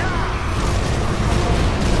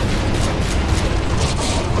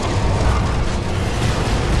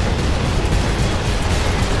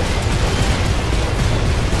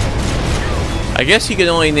 I guess you can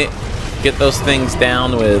only get those things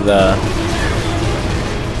down with,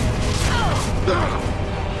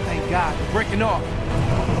 Thank God, they're breaking off.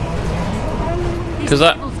 because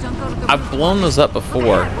I've blown those up before.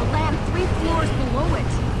 We'll land 3 floors below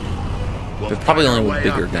it. They're probably only with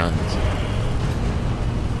bigger guns.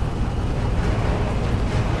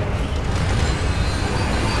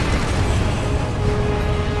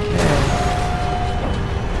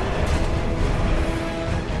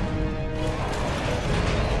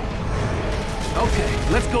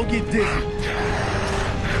 Okay, let's go get Dizzy.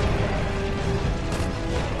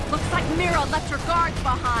 Looks like Mira left her guards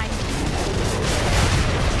behind.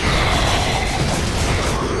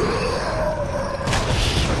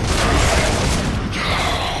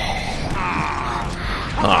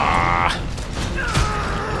 Ah.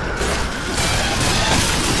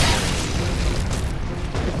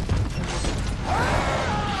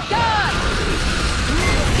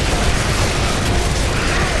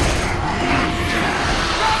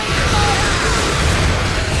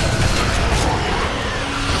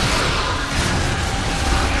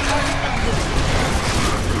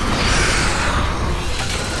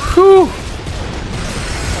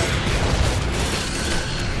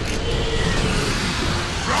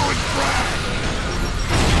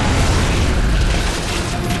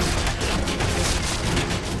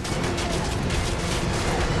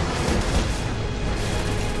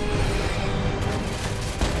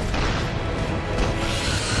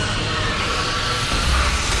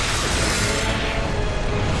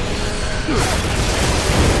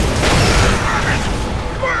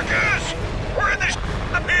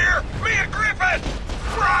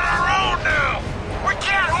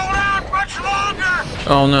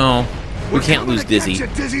 Oh no. We can't lose Dizzy.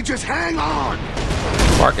 Dizzy, just hang on.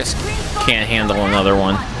 Marcus can't handle another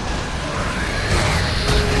one.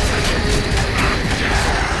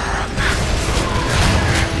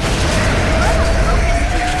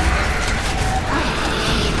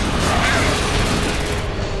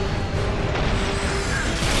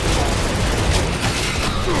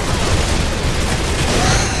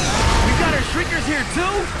 We got our shrinkers here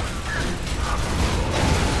too?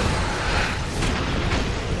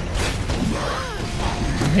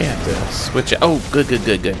 We have to switch it. Oh, good.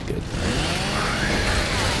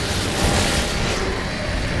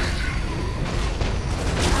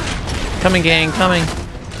 Coming, gang, coming.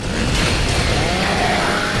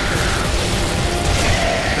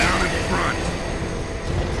 Down in front.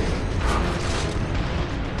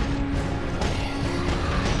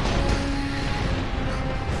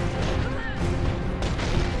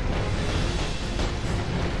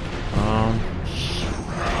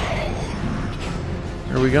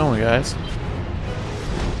 Where are we going, guys?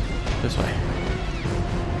 This way.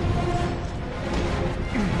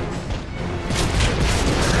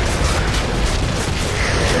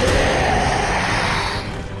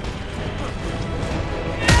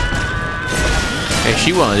 Hey,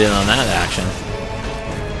 she wanted in on that action.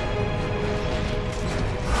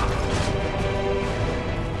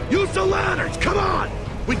 Use the ladders, come on!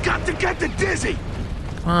 We got to get to Dizzy!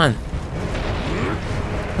 Come on.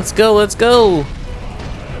 Let's go, let's go!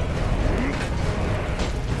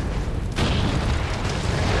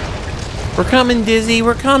 We're coming, Dizzy,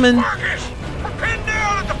 we're coming! Marcus, we're pinned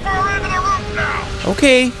down at the far end of the roof now!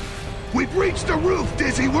 Okay. We've reached the roof,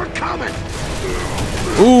 Dizzy, we're coming!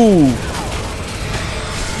 Ooh!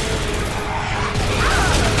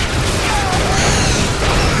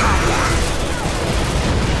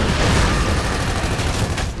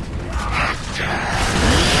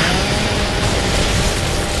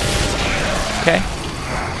 Okay.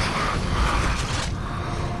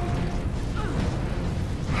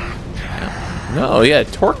 No, yeah,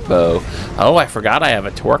 torque bow. Oh, I forgot I have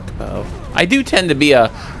a torque bow. I do tend to be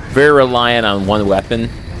very reliant on one weapon.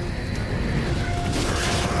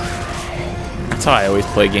 That's how I always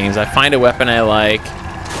play games. I find a weapon I like,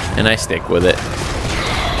 and I stick with it.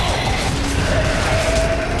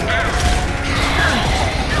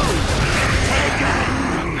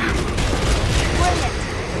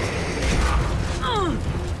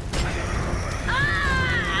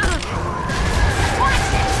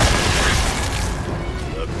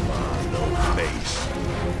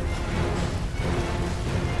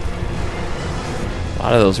 A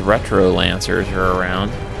lot of those retro lancers are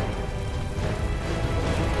around.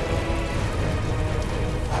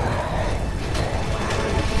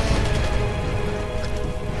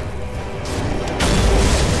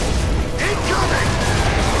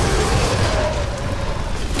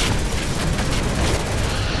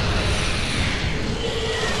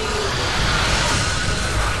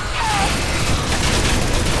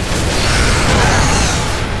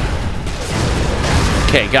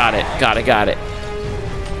 Okay, got it.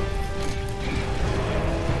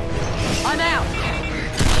 I'm out.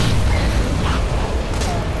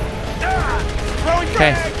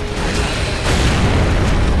 Okay.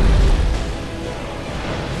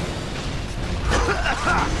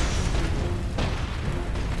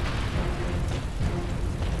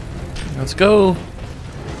 Let's go.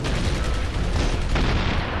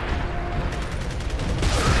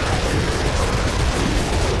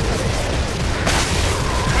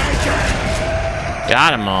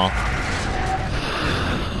 Got them all.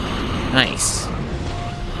 Nice.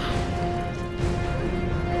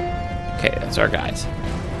 Okay, that's our guys.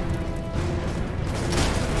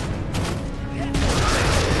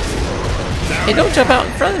 Hey, don't jump out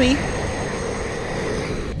in front of me.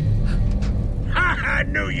 I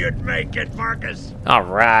knew you'd make it, Marcus. All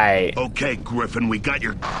right. Okay, Griffin, we got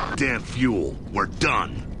your damn fuel. We're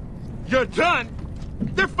done. You're done?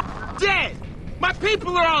 They're dead! My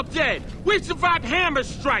people are all dead! We survived hammer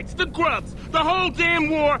strikes, the grubs, the whole damn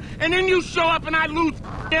war, and then you show up and I lose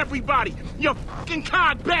everybody! You fucking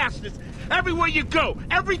cog bastards! Everywhere you go,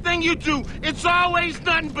 everything you do, it's always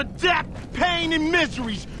nothing but death, pain, and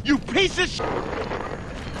miseries, you piece of shit!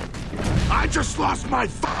 I just lost my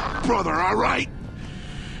brother, all right?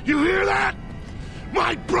 You hear that?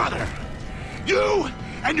 My brother! You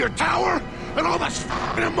and your tower and all this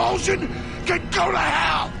emulsion can go to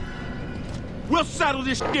hell! We'll settle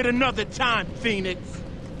this shit another time, Phoenix.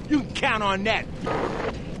 You can count on that.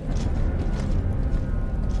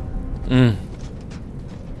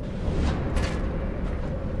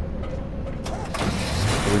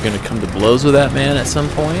 Are we gonna come to blows with that man at some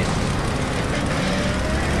point?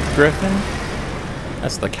 Griffin?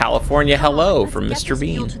 That's the California hello Let's from get Mr. this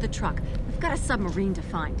fuel Bean. to the truck. We've got a submarine to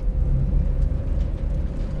find.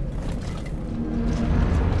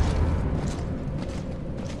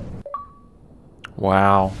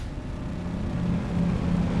 Wow.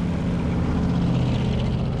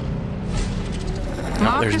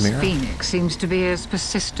 Marcus Phoenix seems to be as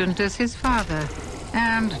persistent as his father,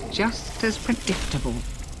 and just as predictable.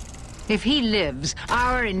 If he lives,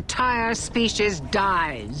 our entire species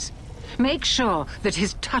dies. Make sure that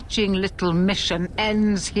his touching little mission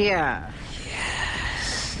ends here.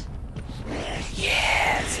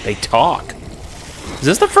 Yes, they talk. Is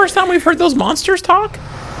this the first time we've heard those monsters talk?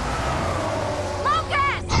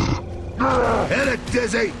 Hit it,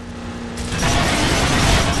 Dizzy!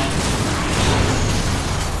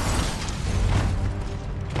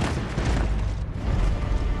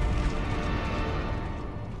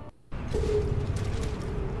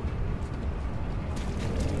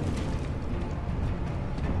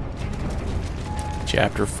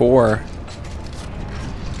 Chapter 4.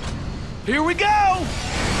 Here we go!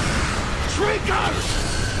 Trigger!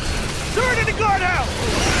 Turn to the guardhouse!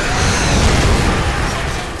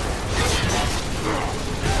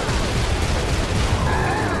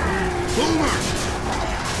 Boomer!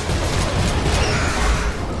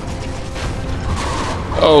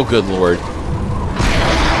 Oh, good lord.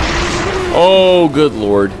 Oh, good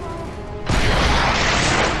lord. Okay,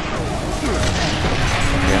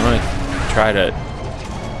 I'm gonna try to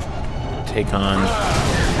take on...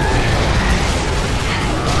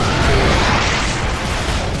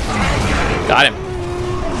 Got him.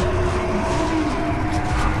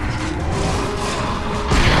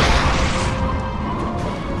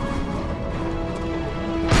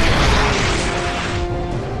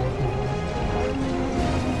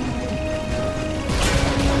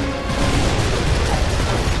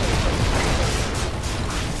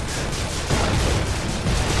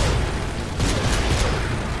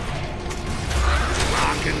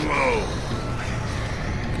 Rock and roll!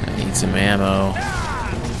 I need some ammo.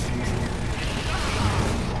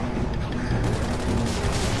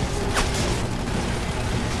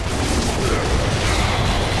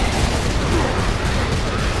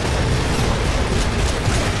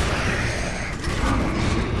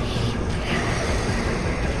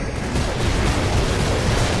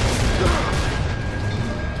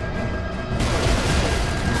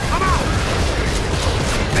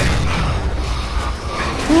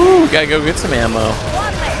 Woo, gotta go get some ammo.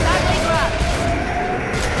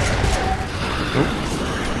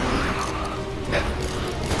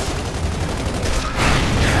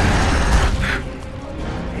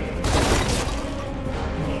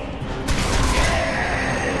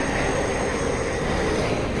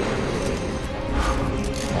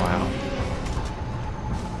 Wow.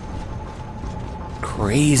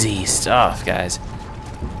 Crazy stuff, guys.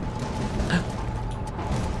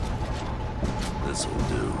 This'll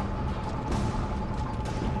do.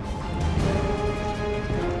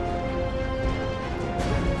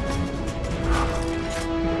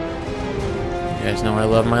 You guys know I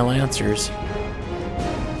love my Lancers.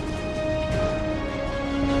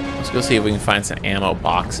 Let's go see if we can find some ammo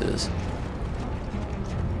boxes.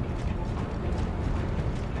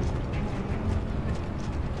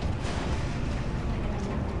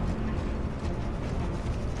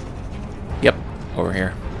 Yep, over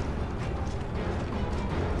here.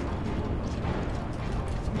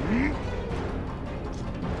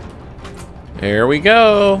 There we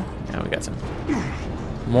go. Now we got some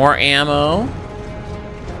more ammo.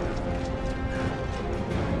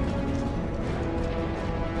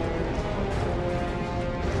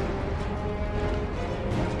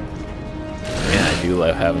 Yeah, I do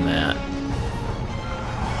love having that.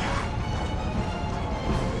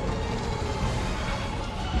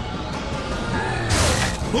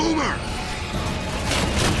 Boomer!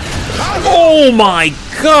 Oh my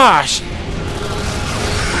gosh!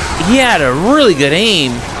 He had a really good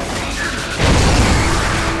aim.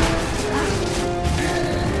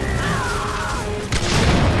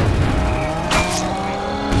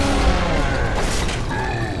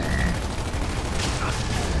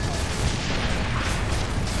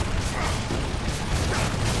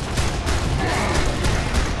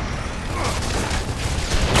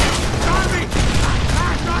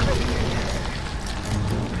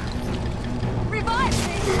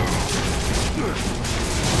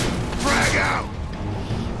 Frag out!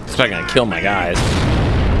 It's not gonna kill my guys.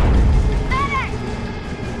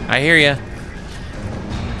 I hear ya.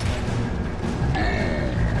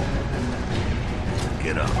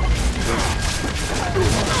 Get up.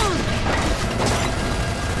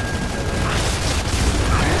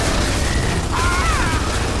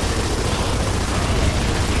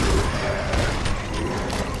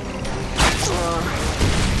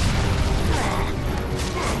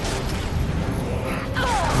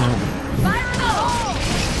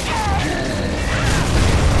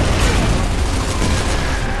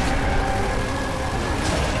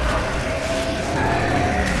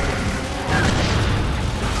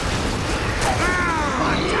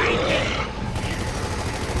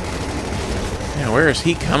 Man, where is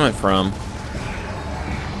he coming from?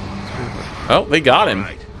 Oh, they got him.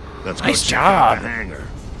 Right. Let's Nice go check out job. the hangar.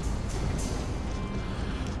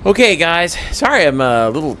 Okay, guys. Sorry, I'm a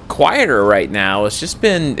little quieter right now. It's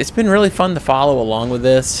been really fun to follow along with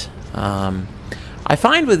this. I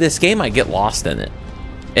find with this game I get lost in it,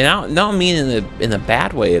 and I don't mean in a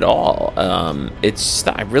bad way at all. It's just,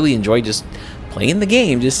 I really enjoy just playing the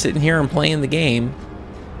game, just sitting here and playing the game.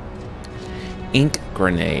 Ink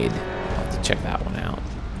grenade. I'll have to check that one out.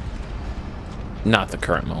 Not the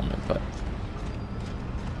current moment, but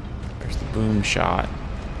there's the boom shot.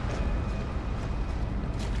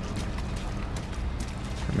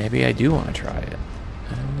 Or maybe I do want to try it.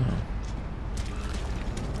 I don't know.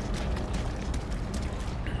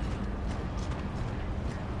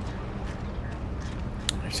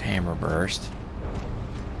 There's hammer burst.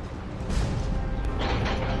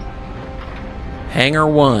 Hangar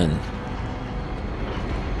 1.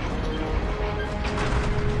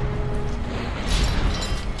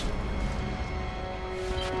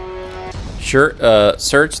 Sure,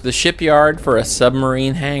 search the shipyard for a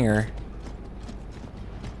submarine hangar.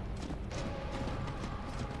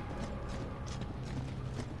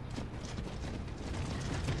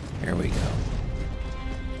 Here we go.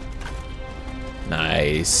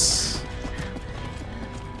 Nice.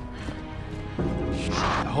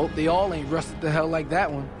 I hope they all ain't rusted the hell like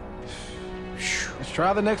that one. Let's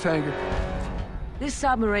try the next hangar. This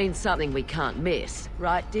submarine's something we can't miss,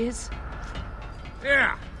 right, Diz?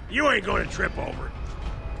 Yeah, you ain't gonna trip over it.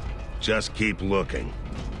 Just keep looking.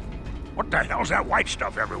 What the hell's that white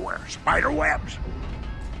stuff everywhere? Spider webs?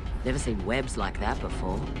 Never seen webs like that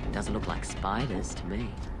before. Doesn't look like spiders to me.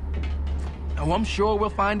 Oh, I'm sure we'll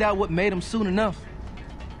find out what made them soon enough.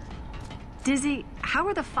 Dizzy, how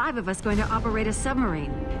are the 5 of us going to operate a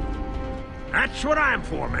submarine? That's what I'm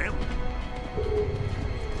for, ma'am.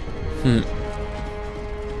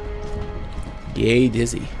 Yay,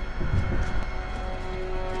 Dizzy.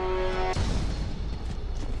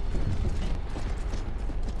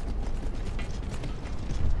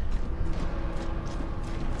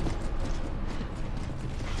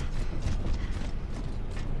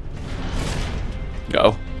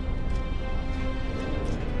 Go.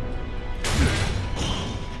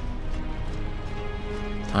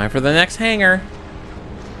 Time for the next hangar.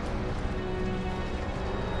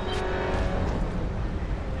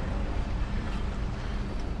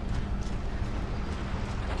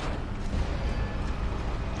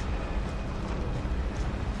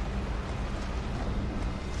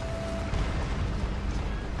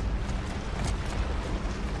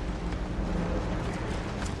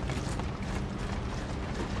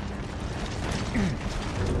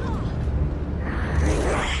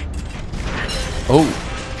 Oh.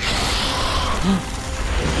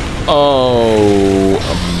 Oh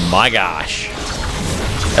my gosh.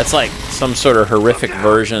 That's like some sort of horrific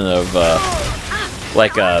version of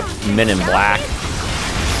like a Men in Black.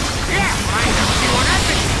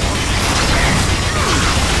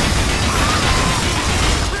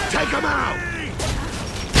 Take him out!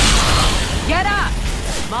 Get up!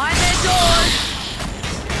 Mind their doors!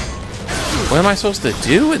 What am I supposed to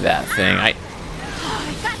do with that thing? That's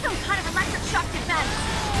some kind of electric shock defense.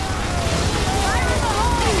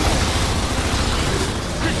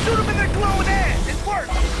 Just shoot him in their glowing ass. It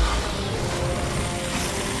works.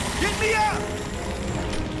 Get me up.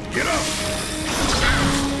 Get up!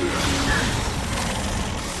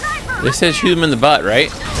 This says shoot him in the butt,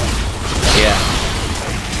 right? Yeah.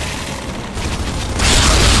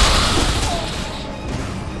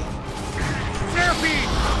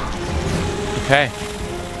 Okay.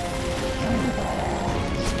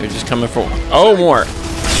 They're just coming for... Oh, more.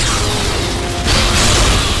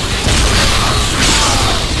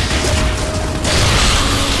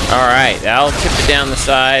 All right, that'll tip it down the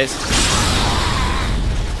size.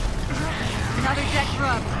 Another deck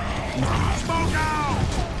drop. Smoke out!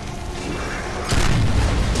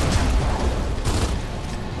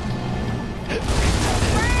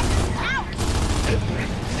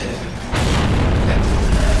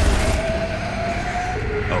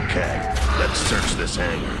 Okay, let's search this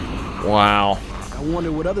hangar. Wow. I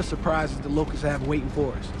wonder what other surprises the locusts have waiting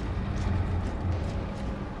for us.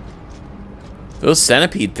 Those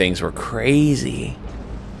centipede things were crazy.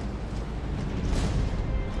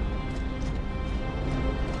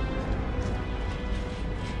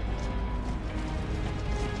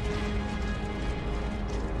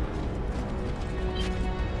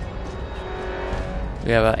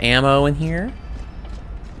 We have ammo in here.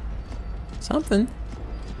 Something.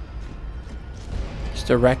 Just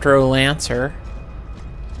a retro lancer.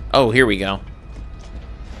 Oh, here we go.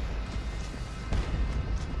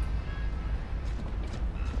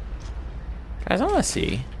 Guys, I want to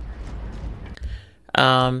see.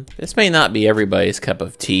 This may not be everybody's cup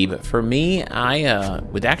of tea, but for me, I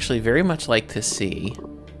would actually very much like to see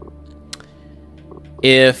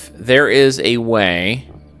if there is a way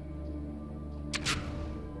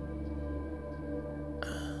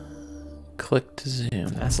click to zoom.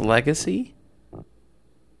 That's legacy.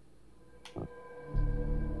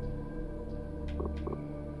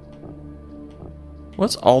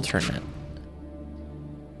 What's alternate?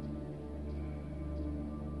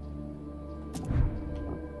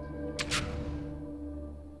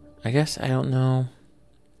 I guess I don't know.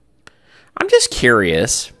 I'm just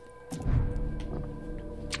curious.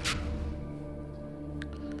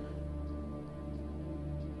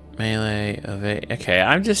 Melee, evade. Okay,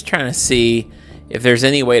 I'm just trying to see if there's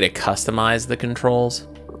any way to customize the controls.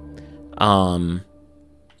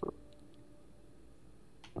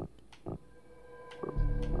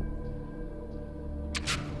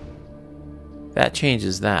 That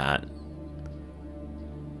changes that.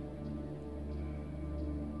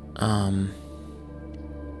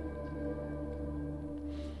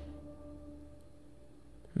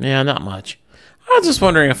 Yeah, not much. I was just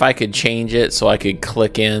wondering if I could change it so I could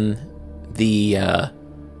click in the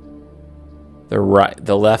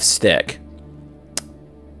left stick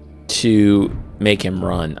to make him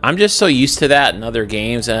run. I'm just so used to that in other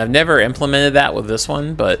games, and I've never implemented that with this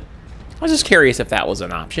one, but I was just curious if that was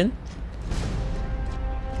an option.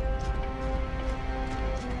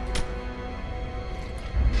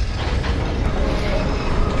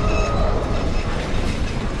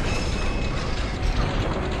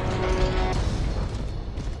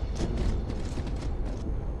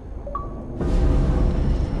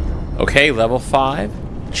 Okay, level 5,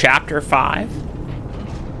 chapter 5.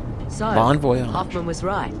 So, Bon voyage. Hoffman was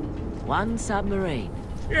right. One submarine.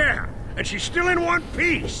 Yeah, and she's still in one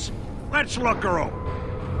piece. Let's look her over.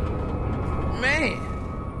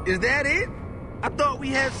 Man, is that it? I thought we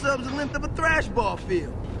had subs the length of a thrash ball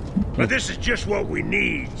field. But this is just what we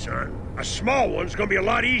need, son. A small one's gonna be a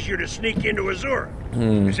lot easier to sneak into Azura.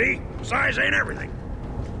 You see, size ain't everything.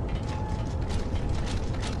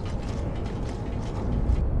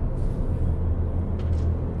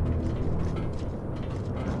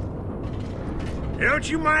 Don't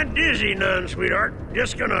you mind dizzy none, sweetheart.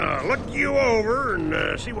 Just gonna look you over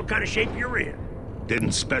and see what kind of shape you're in.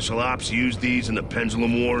 Didn't Special Ops use these in the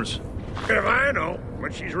Pendulum Wars? If I know,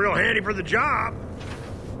 but she's real handy for the job.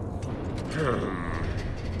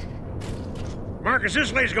 Marcus,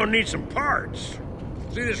 this lady's gonna need some parts.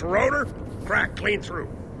 See this rotor? Cracked clean through.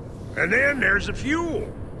 And then there's the fuel.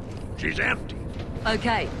 She's empty.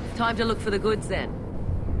 Okay, time to look for the goods then.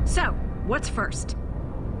 So, what's first?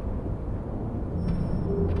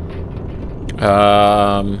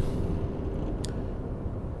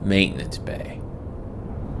 Maintenance bay.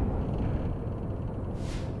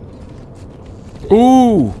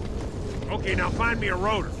 Ooh! Okay, now find me a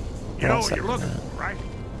rotor. You know what you're looking for, right?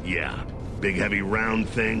 Yeah. Big heavy round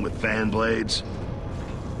thing with fan blades.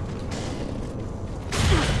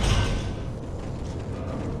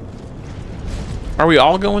 Are we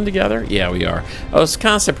all going together? Yeah, we are. I was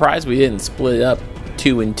kind of surprised we didn't split up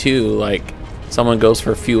 2 and 2, like someone goes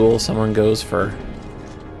for fuel, someone goes for...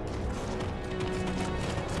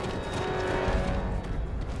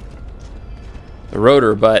 the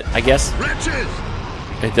rotor, but I guess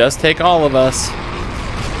it does take all of us.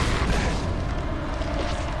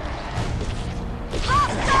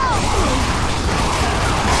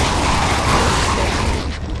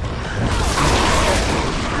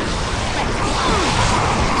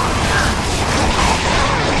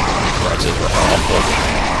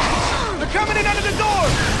 They're coming in under the door!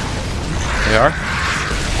 They are?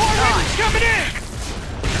 More Ravens coming in!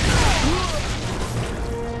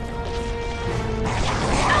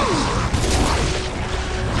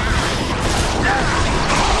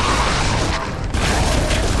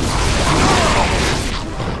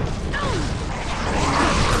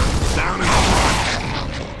 Down and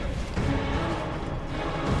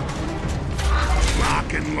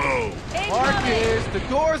lock and load. Marcus, the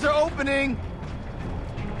doors are opening!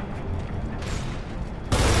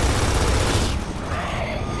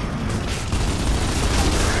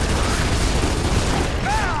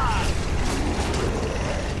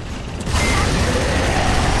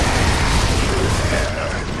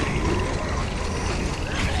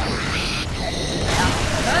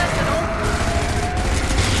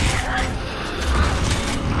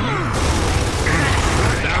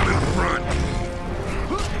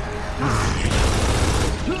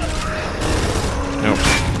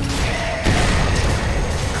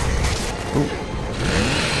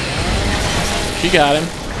 She got him. Ooh,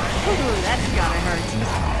 that's gotta hurt.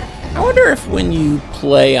 I wonder if when you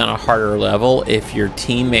play on a harder level, if your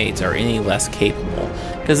teammates are any less capable.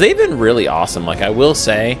 Because they've been really awesome. Like, I will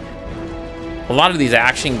say, a lot of these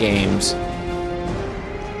action games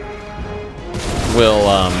will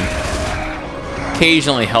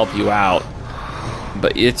occasionally help you out,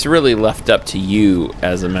 but it's really left up to you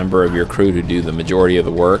as a member of your crew to do the majority of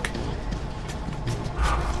the work.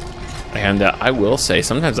 And I will say,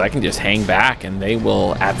 sometimes I can just hang back and they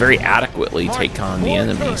will very adequately take on the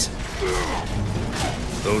enemies.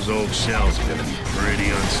 Those old shells are gonna be pretty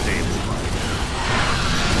unstable.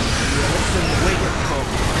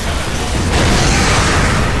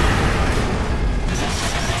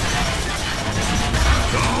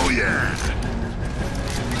 Oh, yeah!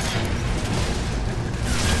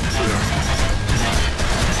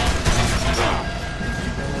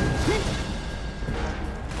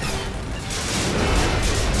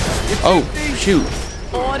 Oh, shoot.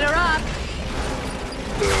 Order up.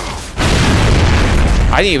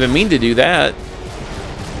 I didn't even mean to do that.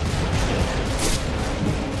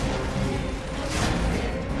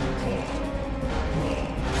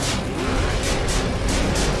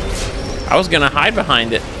 I was gonna hide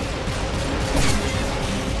behind it.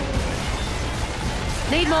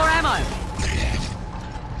 Need more ammo.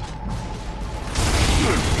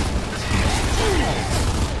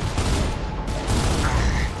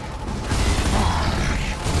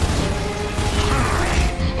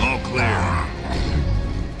 All clear.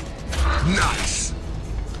 Nice.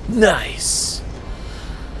 Nice.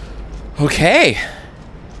 Okay.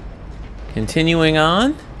 Continuing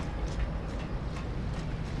on.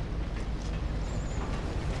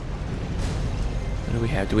 What do we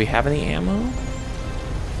have? Do we have any ammo?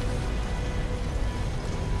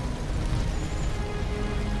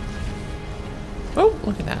 Oh,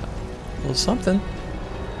 look at that. A little something.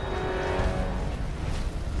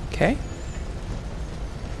 Okay.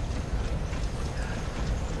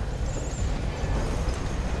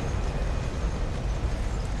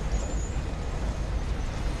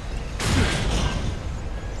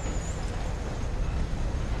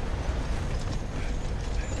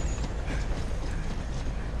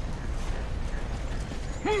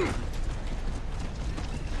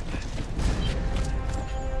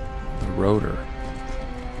 The rotor.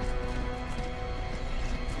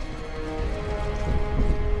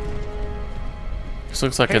 This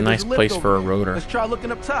looks like a nice place for a rotor. Let's try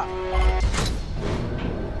looking up top.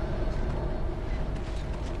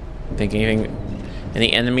 Think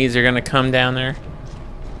any enemies are gonna come down there?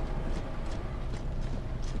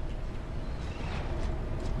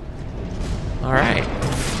 All right.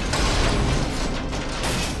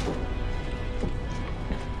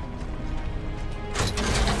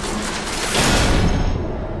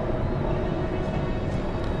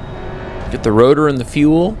 Get the rotor and the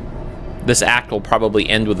fuel. This act will probably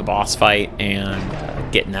end with a boss fight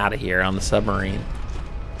and getting out of here on the submarine.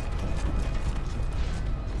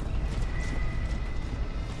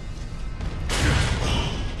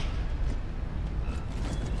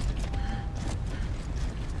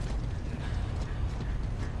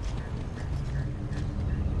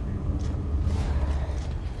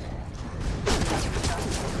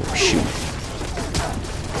 Oh, shoot.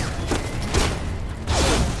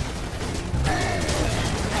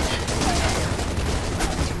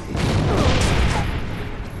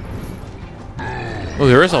 Oh,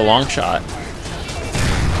 there is a long shot.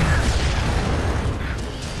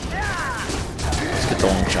 Let's get the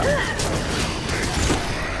long shot.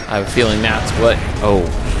 I have a feeling that's what... Oh,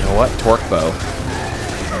 you know what? Torque bow.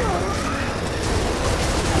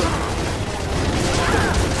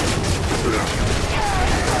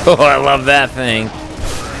 Oh, I love that thing.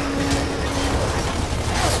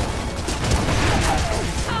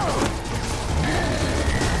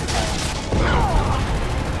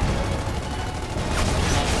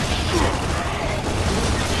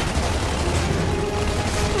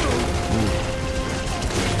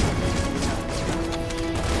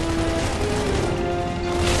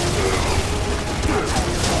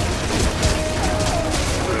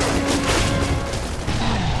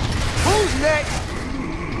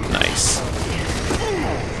 Nice.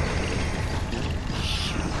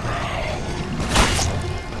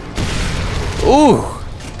 Ooh!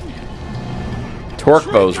 Torque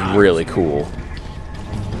bow's really cool.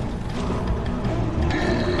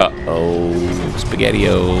 Uh-oh.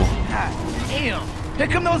 Spaghetti-o. Damn! Here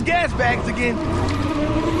come those gas bags again.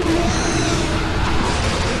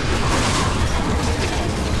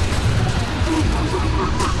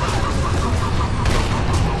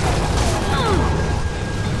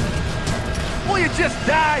 Will you just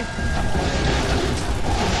die?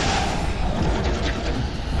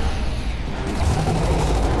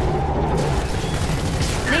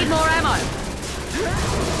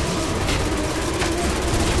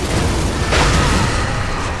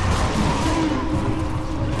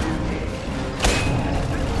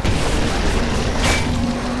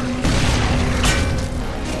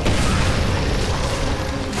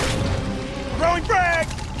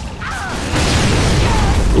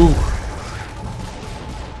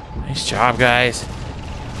 job, guys.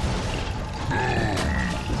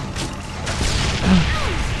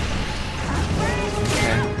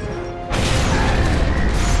 Okay.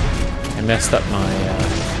 I messed up my,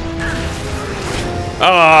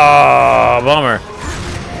 Oh, bummer.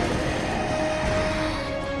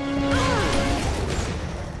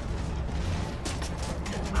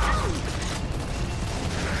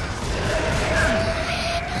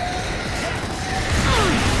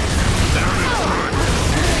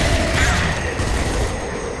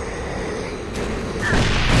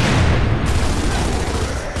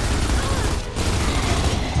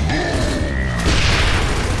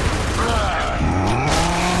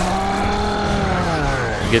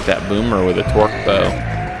 Get that boomer with a torque bow.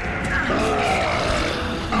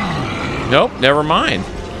 Nope, never mind.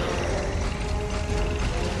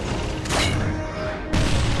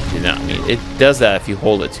 Did not mean it does that if you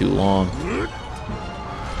hold it too long.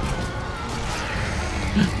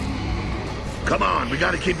 Come on, we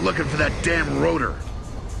gotta keep looking for that damn rotor.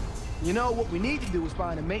 You know, what we need to do is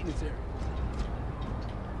find a maintenance area.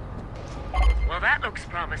 Well, that looks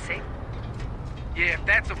promising. Yeah, if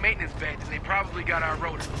that's a maintenance bay, then they probably got our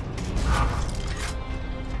rotor.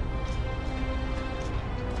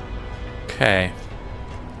 Okay.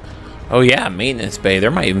 Oh yeah, maintenance bay.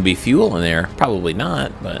 There might even be fuel in there. Probably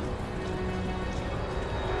not, but...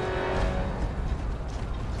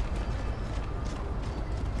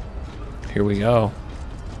 Here we go.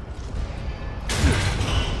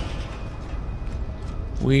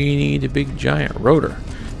 We need a big giant rotor.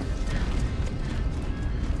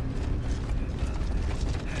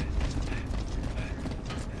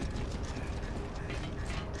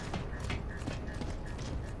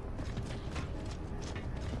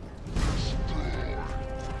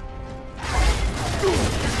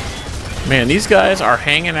 Man, these guys are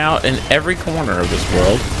hanging out in every corner of this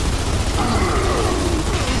world.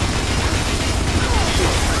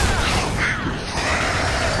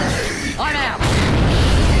 I'm out.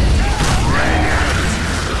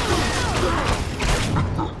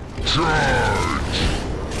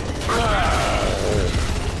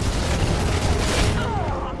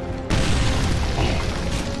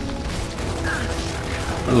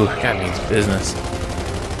 Ooh, that means business.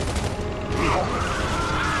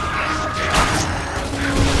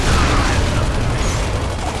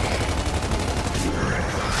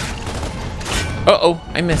 Uh-oh,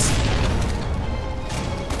 I missed.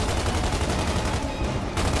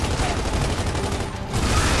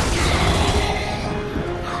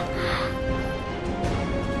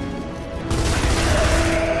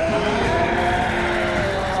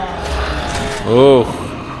 Oh.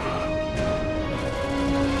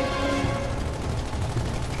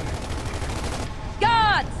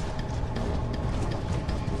 Guards!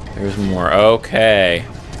 There's more. Okay.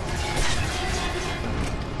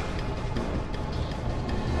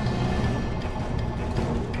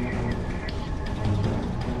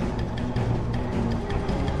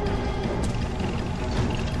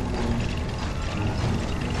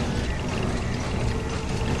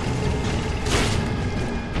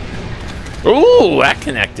 Ooh, that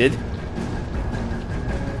connected. Is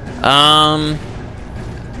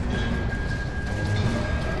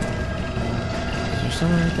there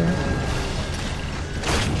someone right there?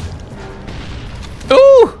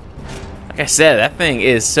 Ooh! Like I said, that thing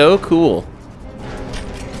is so cool.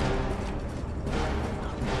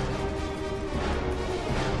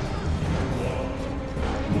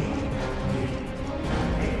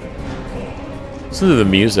 Listen to the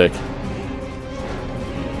music.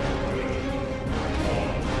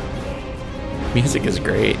 Music is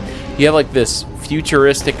great. You have like this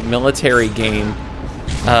futuristic military game.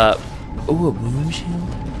 Ooh, a boom shield?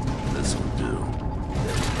 This will do.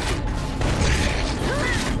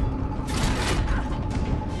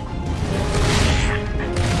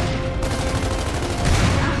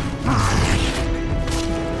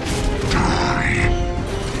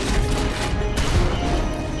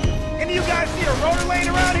 Any of you guys see a rotor laying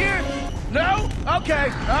around here? No? Okay.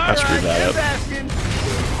 All screwed right. that Just up. asking.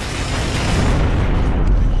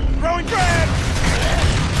 Throwing drag!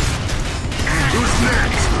 Who's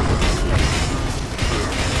next?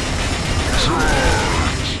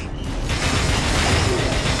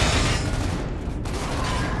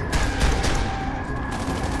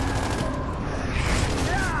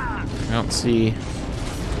 I don't see.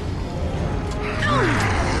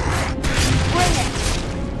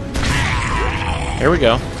 There we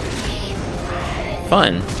go.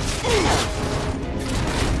 Fun.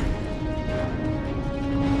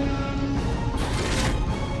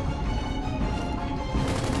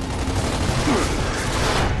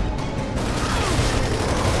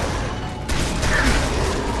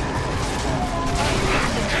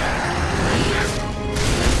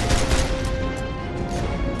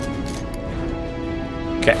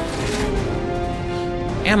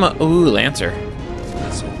 ammo. Ooh, Lancer.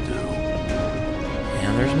 This'll do.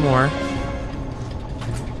 And there's more.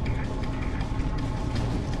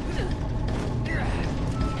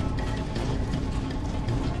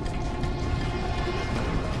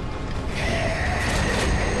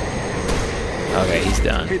 Okay, he's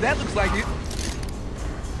done. Hey, that looks like it.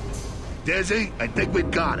 Dizzy, I think we've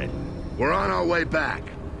got it. We're on our way back.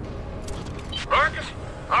 Marcus,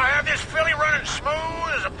 I have this filly running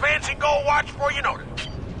smooth as a fancy gold watch before you know it.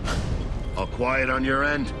 All quiet on your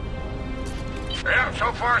end? Yeah,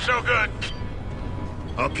 so far so good.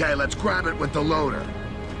 Okay, let's grab it with the loader.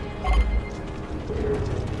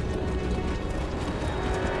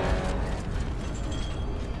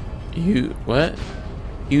 What?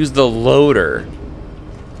 Use the loader.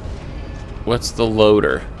 What's the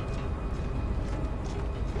loader?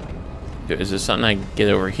 Is there something I can get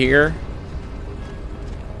over here?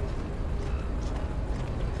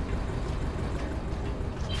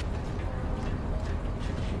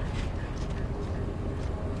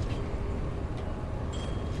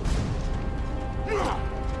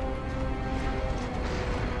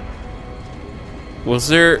 Was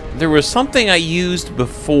there was something I used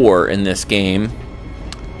before in this game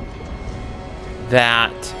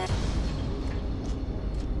that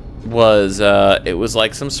was it was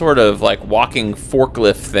like some sort of like walking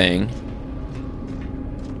forklift thing,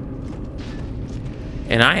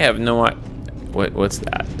 and I have no idea. What's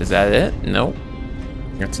that? Is that it? Nope.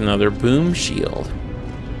 That's another boom shield.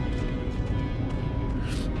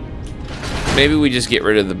 Maybe we just get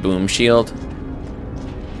rid of the boom shield.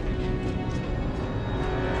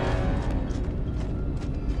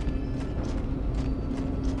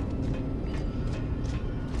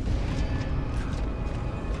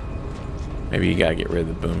 Maybe you gotta get rid of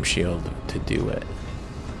the boom shield to do it.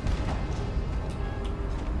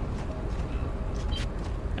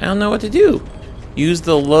 I don't know what to do. Use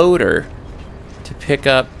the loader to pick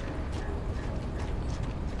up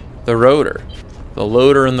the rotor. The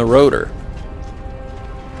loader and the rotor.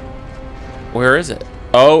 Where is it?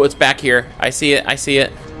 Oh, it's back here. I see it. I see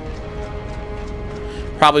it.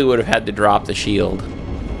 Probably would have had to drop the shield.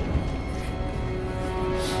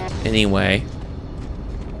 Anyway.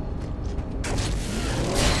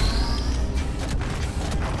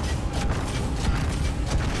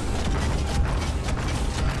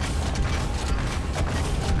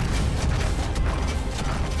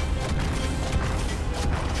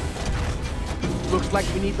 Looks like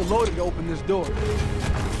we need the loader to open this door.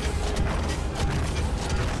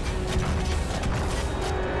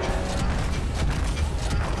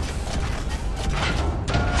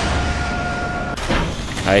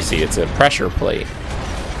 I see, it's a pressure plate.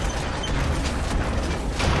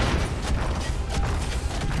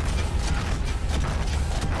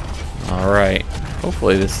 Alright.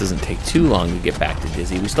 Hopefully this doesn't take too long to get back to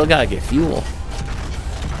Dizzy. We still gotta get fuel.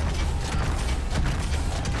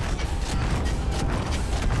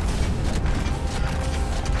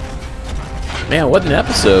 Man, what an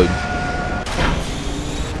episode.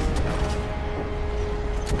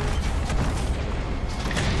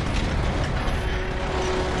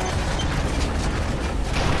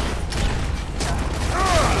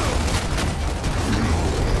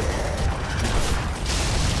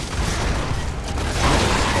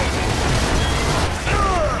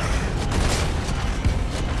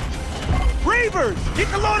 Get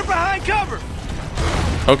the loader behind cover!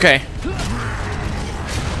 Okay.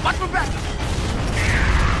 Watch my back!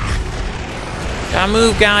 Gotta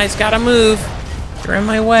move, guys. Gotta move. You're in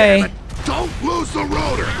my way. Don't lose the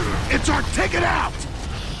rotor! It's our ticket out!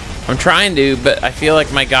 I'm trying to, but I feel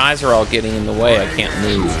like my guys are all getting in the way. I can't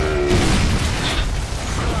move.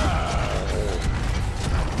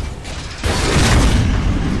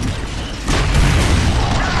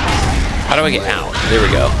 How do I get out? There we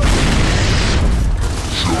go.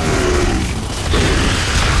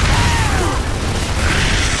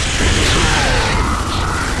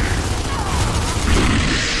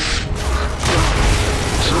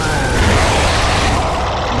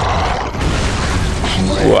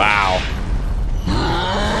 Wow.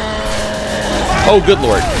 Oh, good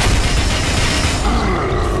lord.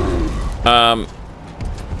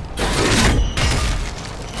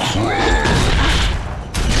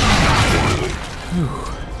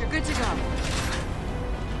 You're good to go.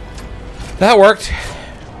 That worked.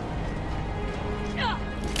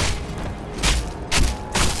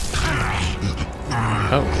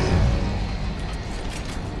 Oh.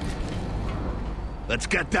 Let's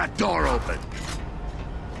get that door open.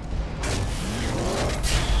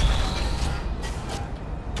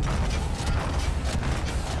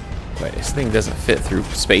 Wait, this thing doesn't fit through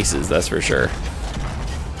spaces, that's for sure.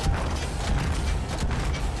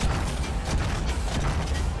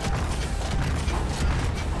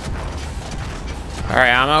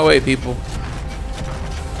 Alright, on my way, people.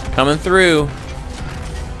 Coming through.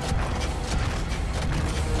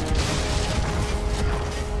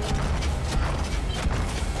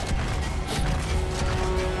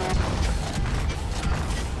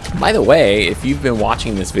 By the way, if you've been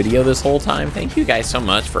watching this video this whole time, thank you guys so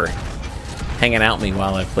much for hanging out with me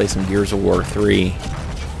while I play some Gears of War 3.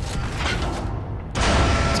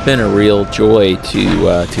 It's been a real joy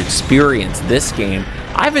to experience this game.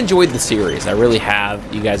 I've enjoyed the series, I really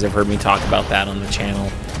have. You guys have heard me talk about that on the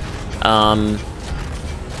channel.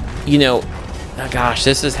 You know, gosh,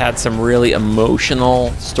 this has had some really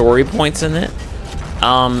emotional story points in it.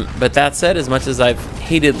 But that said, as much as I've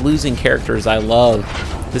hated losing characters I love,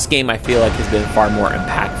 this game I feel like has been far more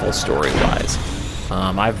impactful story-wise.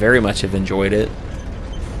 I very much have enjoyed it.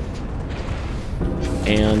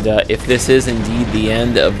 And if this is indeed the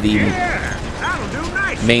end of the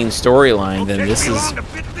main storyline, then this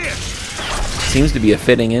seems to be a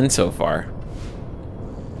fitting end so far.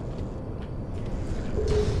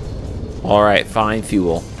 Alright, find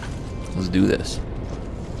fuel. Let's do this.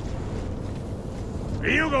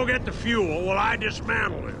 You go get the fuel while I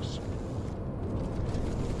dismantle this.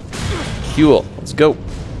 Fuel, let's go.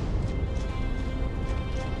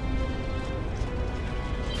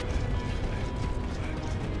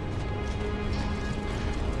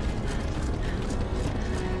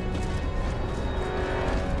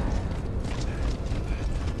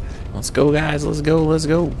 Let's go, guys. Let's go. Let's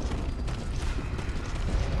go.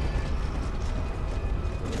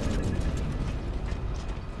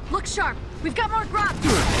 Look sharp. We've got more grub.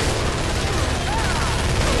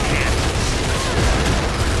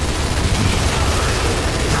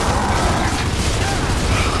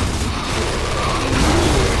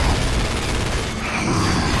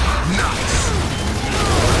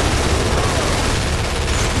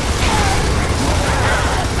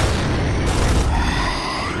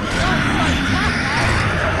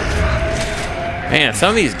 Man, some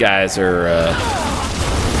of these guys are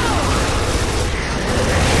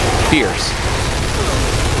fierce.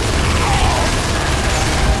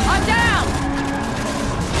 I'm down.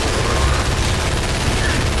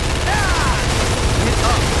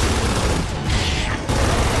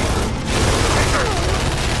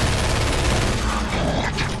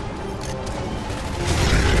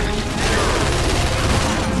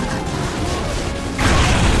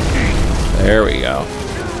 There we go.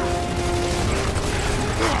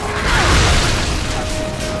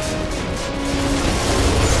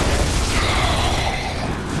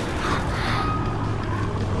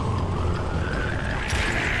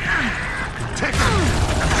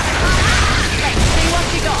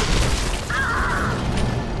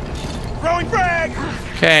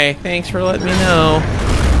 Okay, thanks for letting me know.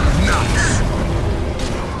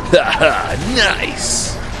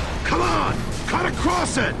 Nice. Come on, cut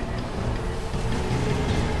across it.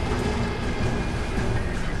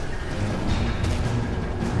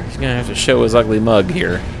 He's gonna have to show his ugly mug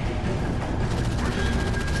here.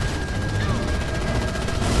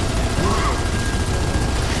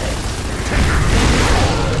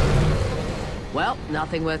 Well,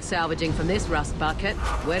 nothing worth salvaging from this rust bucket.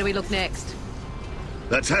 Where do we look next?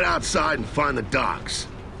 Let's head outside and find the docks.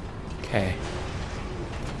 Okay.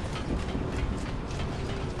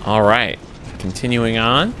 All right. Continuing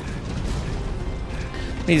on.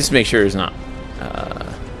 Let me just make sure there's not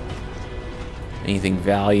anything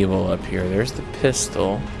valuable up here. There's the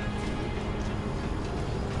pistol.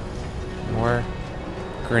 More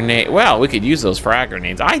grenade. Well, we could use those frag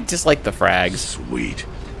grenades. I just like the frags. Sweet.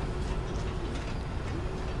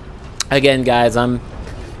 Again, guys,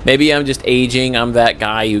 maybe I'm just aging. I'm that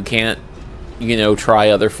guy who can't, you know, try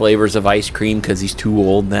other flavors of ice cream because he's too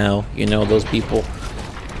old now. You know, those people.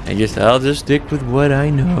 I'll just stick with what I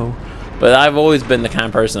know. But I've always been the kind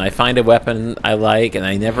of person, I find a weapon I like and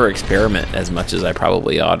I never experiment as much as I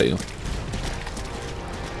probably ought to.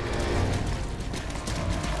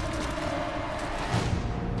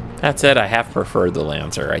 That said, I have preferred the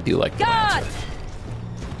Lancer. I do like the Lancer.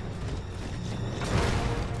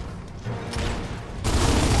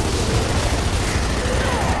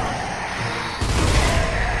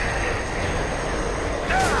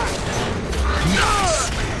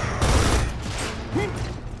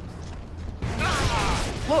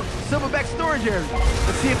 Look, silverback storage area.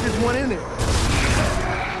 Let's see if there's one in there.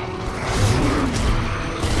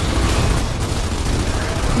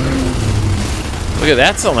 Look at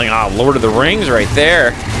that, something. Oh, Lord of the Rings right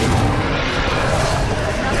there.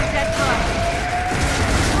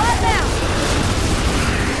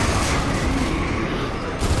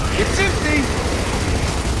 It's empty.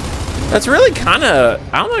 That's really kind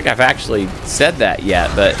of, I don't think I've actually said that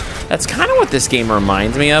yet, but that's kind of what this game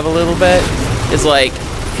reminds me of a little bit. Is like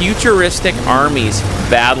futuristic armies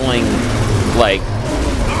battling, like,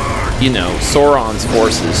 you know, Sauron's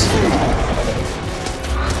forces.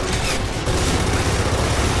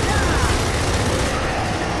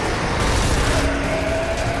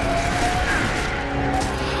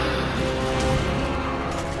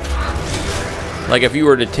 Like if you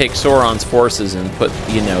were to take Sauron's forces and put,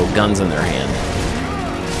 you know, guns in their hand.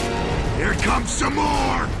 Here comes some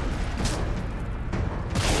more!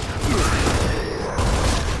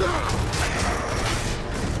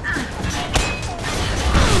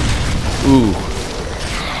 Ooh.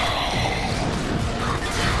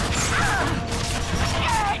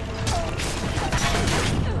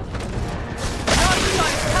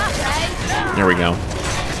 There we go.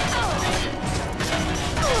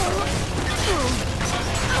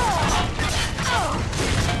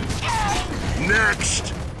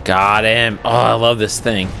 Next! Got him. Oh, I love this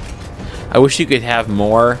thing. I wish you could have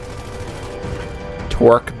more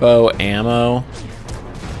torque bow ammo.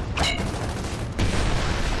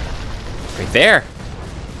 Right there.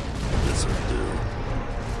 This'll do.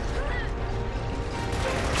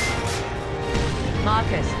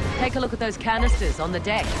 Marcus, take a look at those canisters on the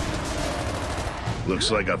deck. Looks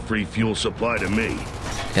like a free fuel supply to me.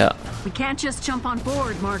 Yeah. We can't just jump on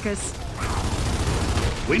board, Marcus.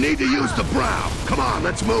 We need to use the brow. Come on,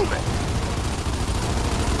 let's move it.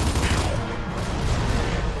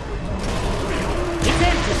 It's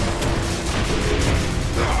empty.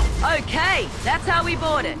 Okay, that's how we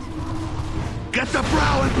board it. Get the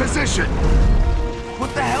brow in position.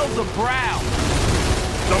 What the hell's a brow?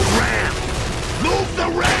 The ram. Move the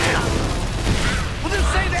ram. Well, then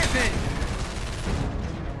say that then.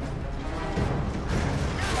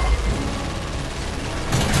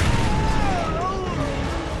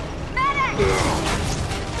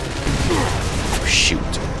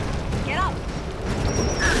 Shoot. Get up.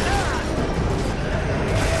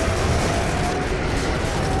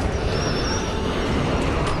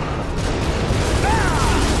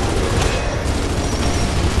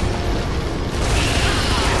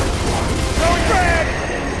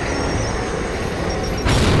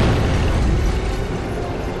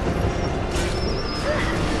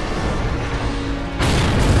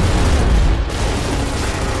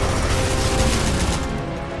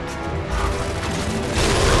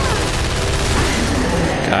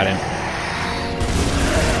 Got him.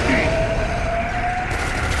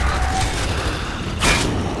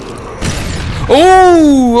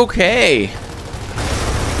 Oh, okay.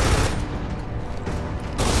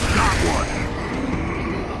 Got one.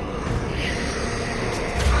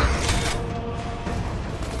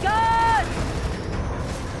 Good.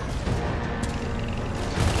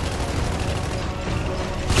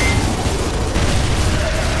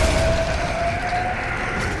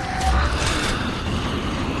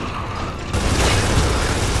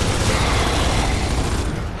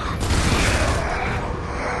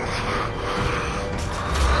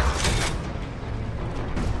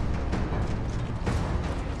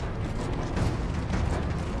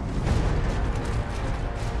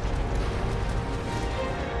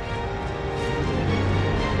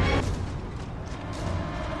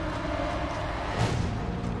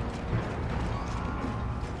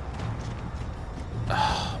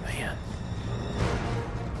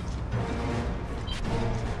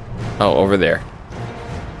 Oh, over there.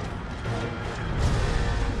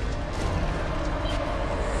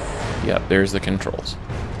 Yep, there's the controls.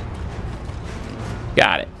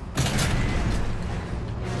 Got it.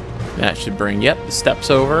 That should bring, yep, the steps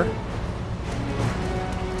over.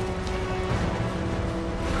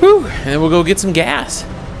 Whew, and then we'll go get some gas.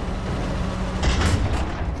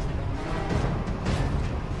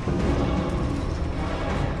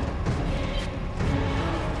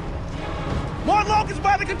 More locals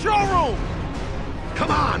by the control room. Come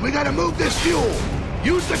on, we gotta move this fuel.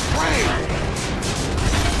 Use the crane.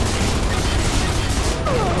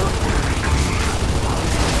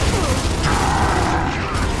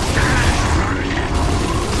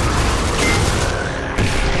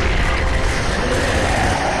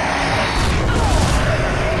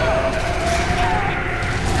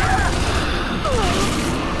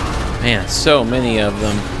 Man, so many of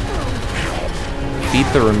them.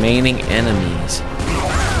 Beat the remaining enemies.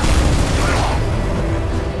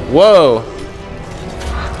 Whoa!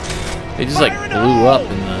 They just like blew up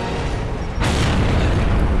in the...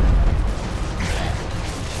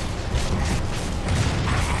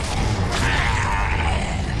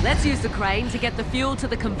 Let's use the crane to get the fuel to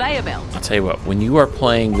the conveyor belt. I'll tell you what, when you are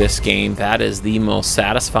playing this game, that is the most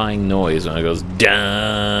satisfying noise when it goes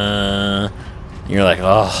dun. And you're like,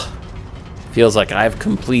 oh, feels like I've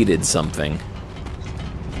completed something.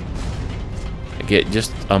 I get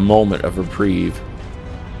just a moment of reprieve.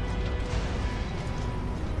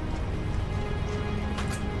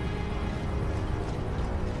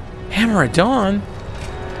 Hammer of Dawn?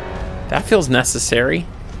 That feels necessary.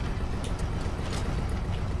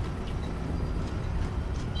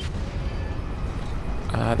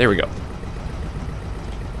 There we go.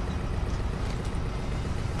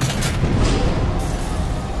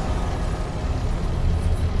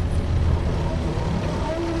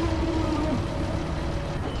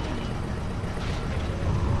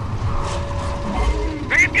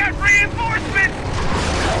 They've got reinforcements!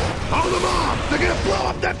 Hold them off! They're gonna blow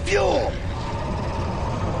up that fuel!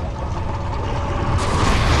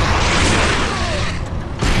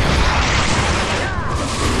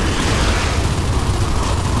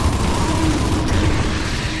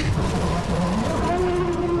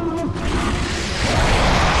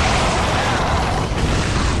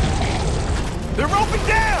 They're roping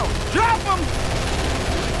down! Drop them!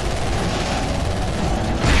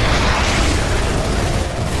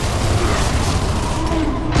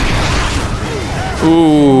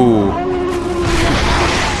 Ooh.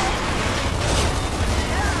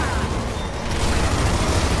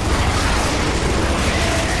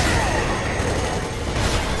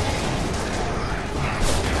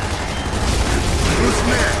 Who's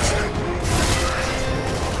next?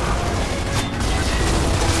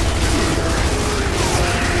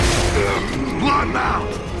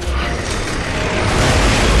 Bloodmouth!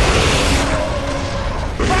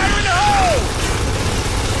 Fire in the hole!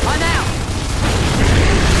 I'm out.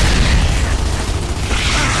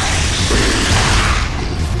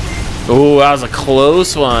 Ooh, that was a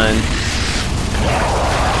close one.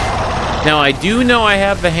 Now, I do know I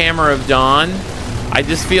have the Hammer of Dawn. I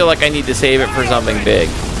just feel like I need to save it for something big.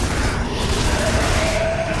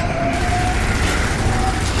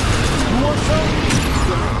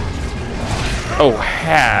 Oh,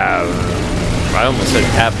 have. I almost said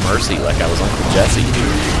have mercy like I was Uncle Jesse,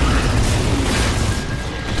 dude.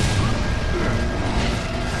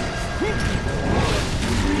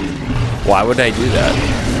 Why would I do that?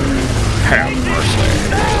 Have mercy.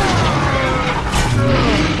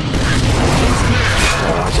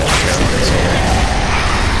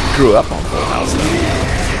 Grew up on Full House, though.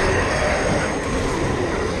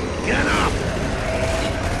 Get up!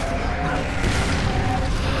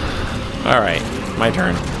 Alright, my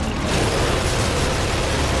turn.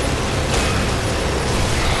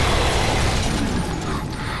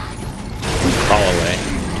 Crawl away.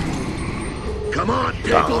 Come on,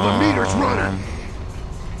 Pickle, the meter's running!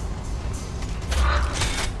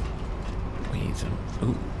 We need some.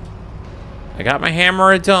 Ooh. I got my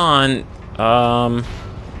Hammer of Dawn.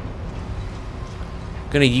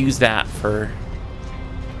 Gonna use that for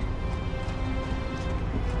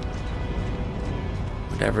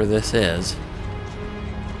whatever this is.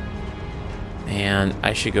 Man,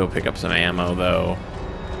 I should go pick up some ammo though.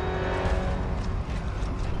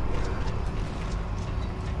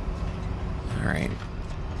 Alright.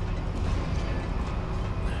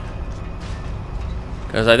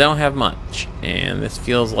 Because I don't have much, and this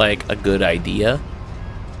feels like a good idea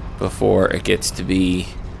before it gets to be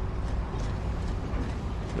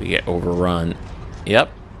we get overrun.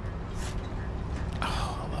 Yep.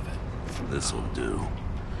 Oh, I love it. This'll do.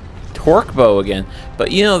 Torque bow again.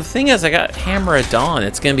 But you know, the thing is, I got Hammer of Dawn.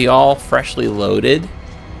 It's going to be all freshly loaded.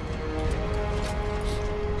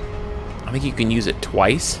 I think you can use it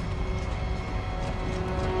twice.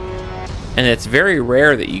 And it's very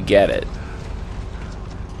rare that you get it.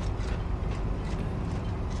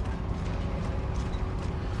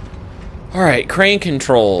 Alright, crane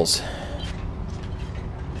controls.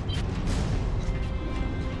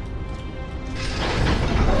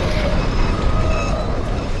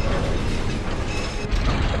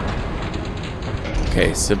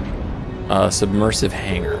 Okay, submersive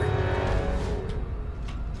hangar.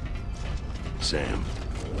 Sam,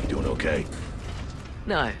 you doing okay?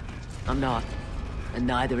 No, I'm not. And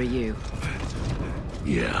neither are you.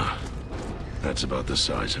 Yeah, that's about the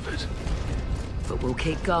size of it. But we'll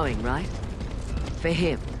keep going, right? For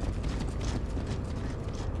him.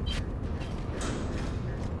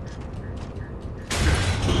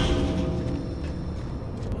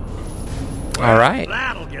 All right.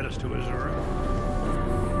 That'll get us to Missouri.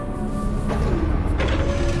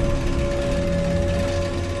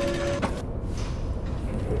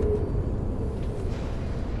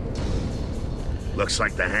 Looks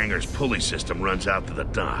like the hangar's pulley system runs out to the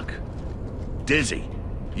dock. Dizzy,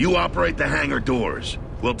 you operate the hangar doors.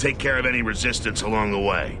 We'll take care of any resistance along the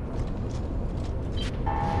way.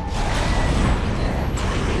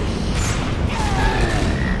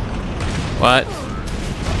 What?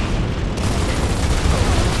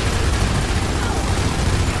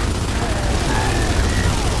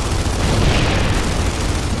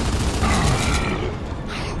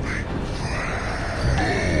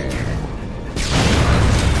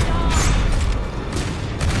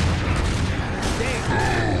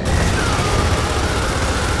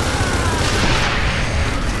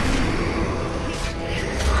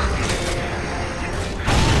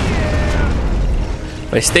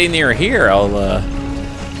 If I stay near here, I'll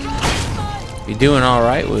be doing all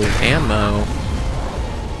right with ammo.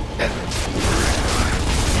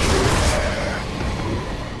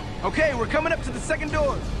 Okay, we're coming up to the second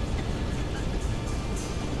door.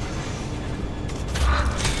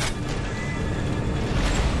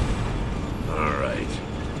 All right.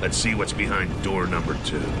 Let's see what's behind door number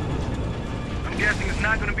 2. I'm guessing it's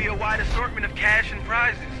not going to be a wide assortment of cash and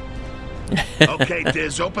prizes. Okay,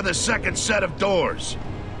 Diz, open the second set of doors.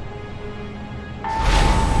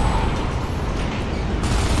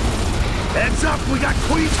 Heads up, we got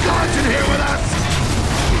Queen's guards in here with us.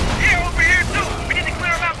 Yeah, over here too. We need to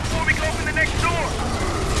clear them out before we go open the next door.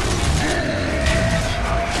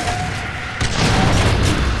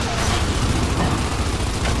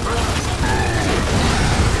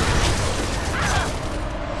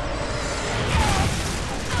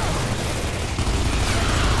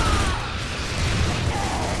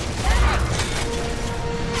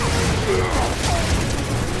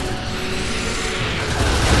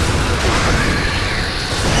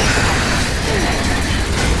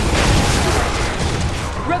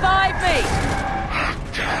 Revive me!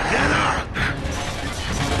 Get up!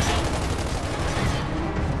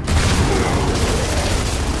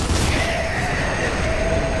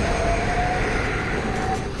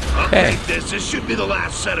 Okay, this should be the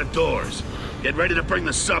last set of doors. Get ready to bring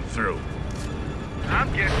the sub through.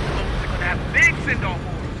 I'm guessing the locals are gonna have big send-off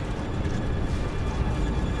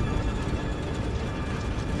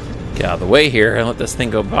orders. Get out of the way here and let this thing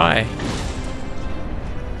go by.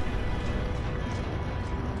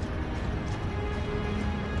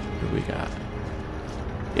 What do we got?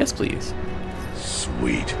 Yes, please.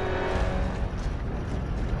 Sweet.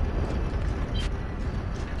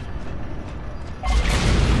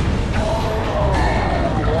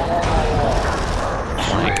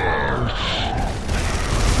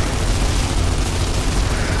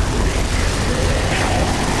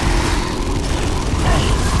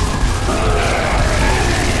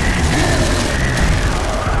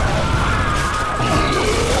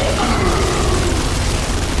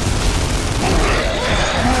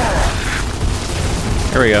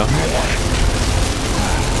 Here we go.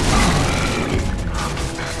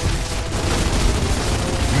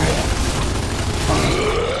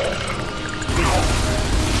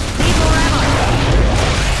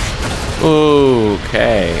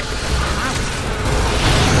 Okay. I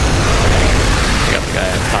got the guy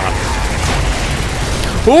on top.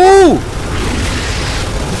 Ooh!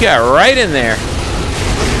 You got right in there.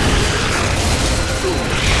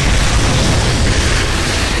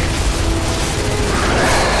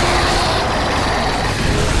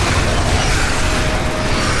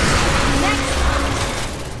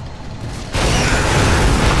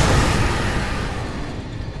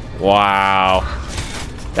 Wow.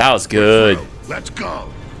 That was good. Let's go.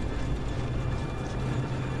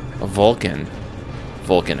 A Vulcan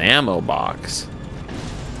ammo box.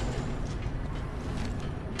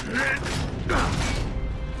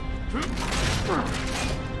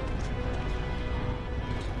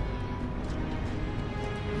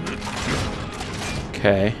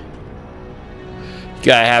 Okay. You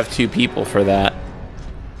gotta have 2 people for that.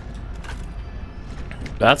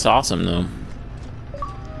 That's awesome though.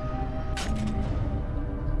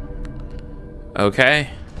 Okay.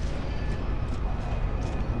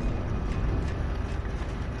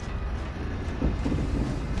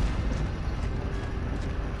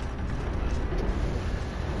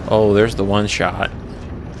 Oh, there's the one shot.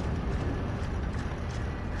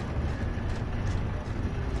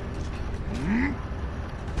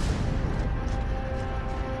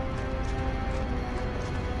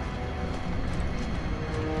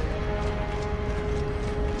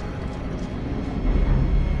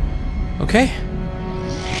 Okay.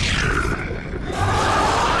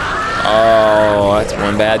 Oh, that's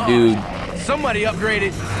one bad dude. Somebody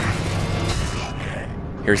upgraded.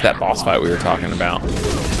 Here's that boss fight we were talking about.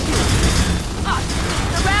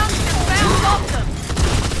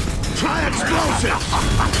 Try explosives!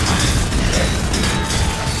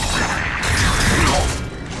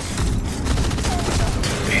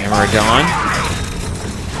 Hammer of Dawn.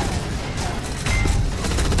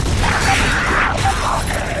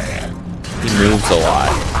 He moves a lot.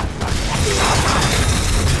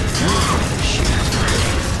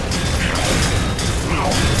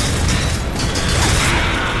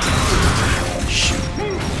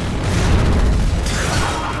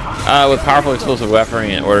 With powerful explosive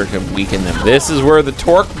weaponry in order to weaken them. This is where the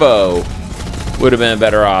torque bow would have been a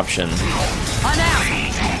better option.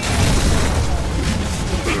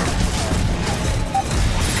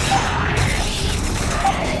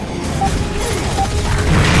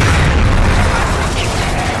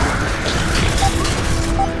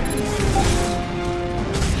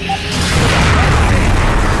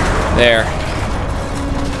 There.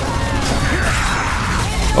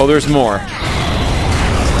 Oh, there's more.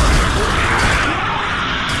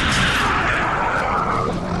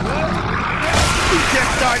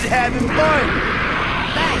 Just started having fun.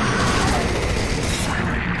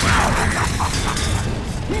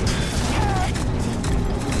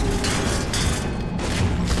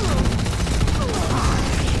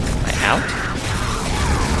 Am I out?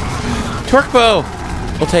 Torque bow.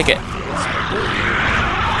 We'll take it.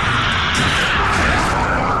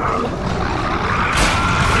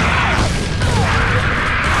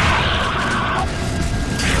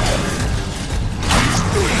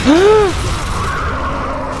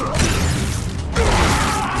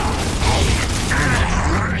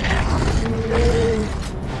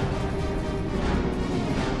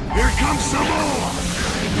 Here comes some more!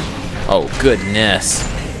 Oh, goodness.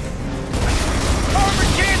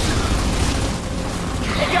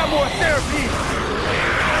 We got more therapy.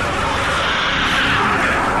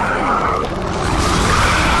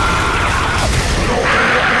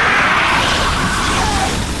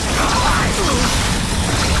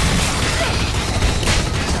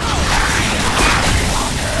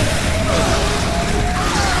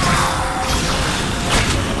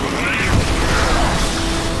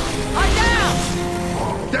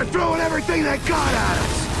 They're throwing everything they got at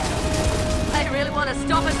us! They really want to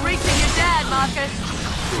stop us reaching your dad, Marcus.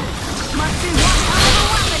 Must be one hell of a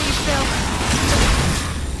weapon he's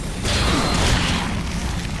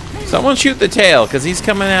built. Someone shoot the tail, because he's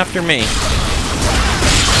coming after me.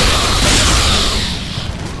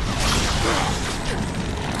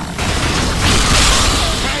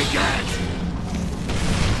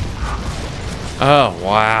 Oh,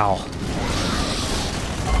 wow.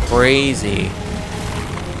 Crazy.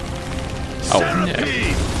 Oh, no.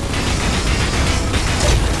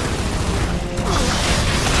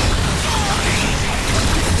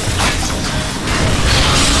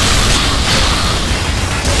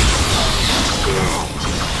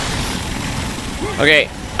 Okay,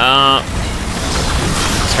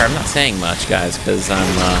 sorry, I'm not saying much, guys, because I'm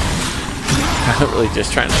really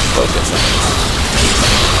just trying to focus on this.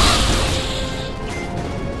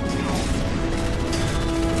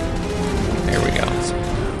 There we go.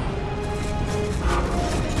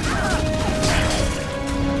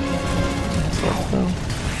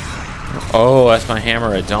 Oh, that's my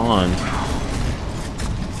hammer at dawn.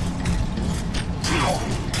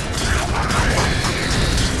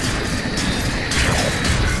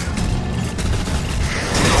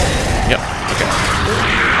 Yep, okay.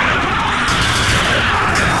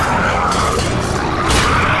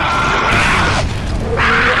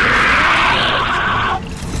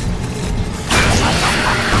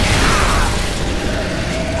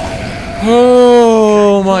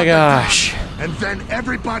 Oh my gosh. And then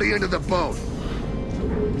everybody into the boat.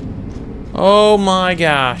 Oh my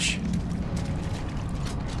gosh.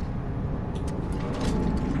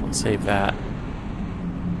 Let's save that.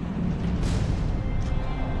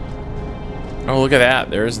 Oh, look at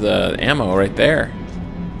that. There's the ammo right there.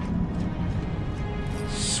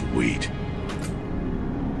 Sweet.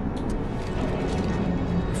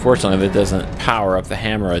 Fortunately, that doesn't power up the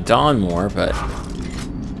hammer of dawn more, but yeah,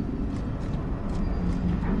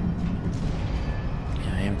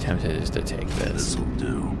 I am tempted just to take this. This'll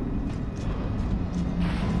do.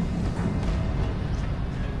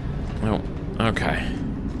 Oh, okay.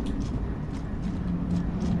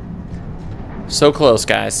 So close,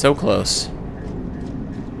 guys. So close.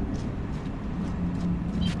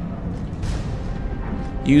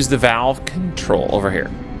 Use the valve control over here.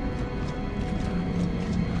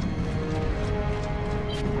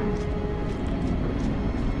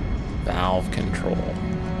 Valve control.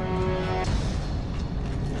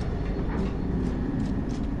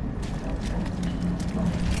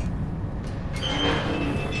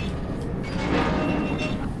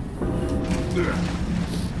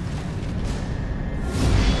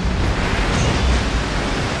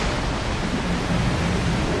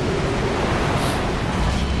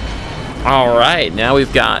 All right, now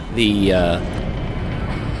we've got the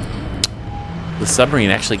submarine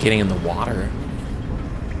actually getting in the water.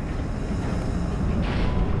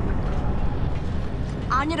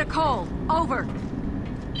 Anya to Cole. Over.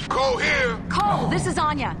 Cole here. Cole, this is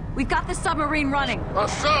Anya. We've got the submarine running. A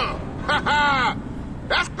son. Ha ha.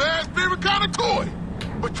 That's Bad's favorite kind of toy.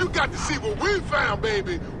 But you got to see what we found,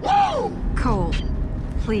 baby. Whoa! Cole,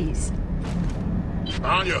 please.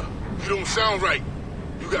 Anya, you don't sound right.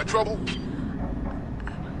 You got trouble?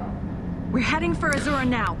 We're heading for Azura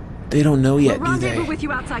now. They don't know yet, We'll do they? rendezvous with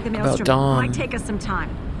you outside the About Maelstrom. Dawn. Might take us some time.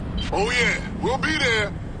 Oh yeah, we'll be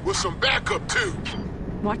there with some backup too.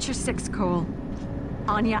 Watch your six, Cole.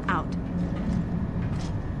 Anya out.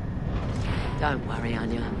 Don't worry,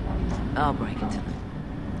 Anya. I'll break it to them.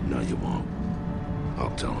 No, you won't.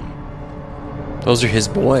 I'll tell him. Those are his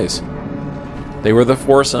boys. They were the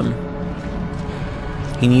foursome.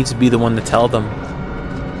 He needs to be the one to tell them.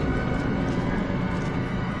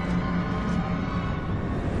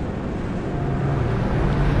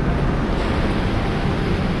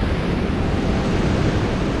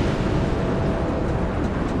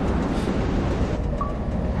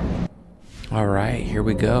 All right, here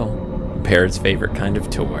we go. Parrot's favorite kind of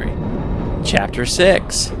toy. Chapter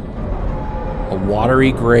 6. A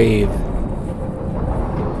watery grave.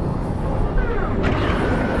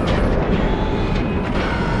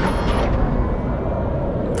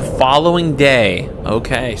 The following day.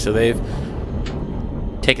 Okay, so they've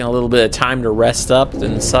taken a little bit of time to rest up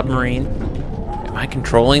in the submarine. Am I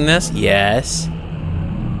controlling this? Yes.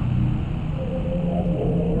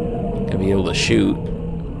 Gonna be able to shoot.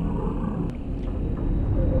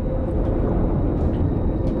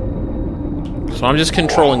 So I'm just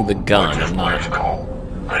controlling the gun. I'm not.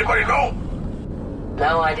 Anybody know?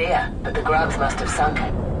 No idea, but the grubs must have sunk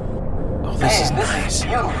it. Oh, this is nice.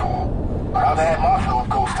 Beautiful. But I've had my fill of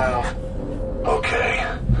ghost towns. Okay.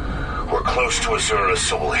 We're close to Azura,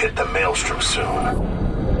 so we'll hit the Maelstrom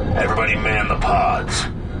soon. Everybody man the pods.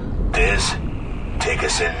 Diz, take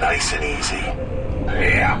us in nice and easy.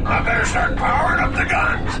 Yeah, I better start powering up the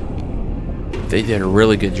guns. They did a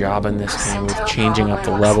really good job in this game with changing up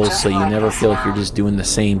the levels so you never feel like you're just doing the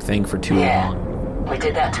same thing for too long. We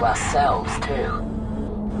did that to ourselves, too.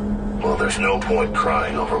 Well, there's no point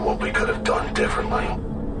crying over what we could have done differently.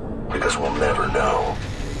 Because we'll never know.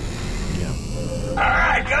 Yeah.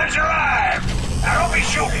 Alright, guns arrive! Now don't be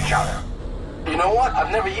shooting each other. You know what?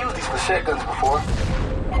 I've never used these machete guns before.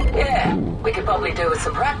 Yeah, we could probably do with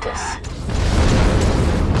some practice.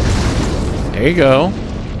 There you go.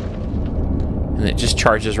 And it just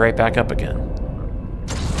charges right back up again.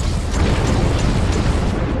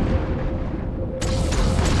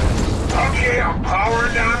 Okay, I'm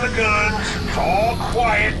powering down the guns. It's all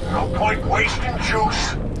quiet. No point wasting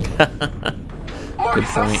juice.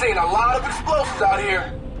 Marcus, I've seen a lot of explosives out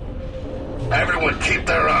here. Everyone keep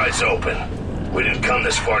their eyes open. We didn't come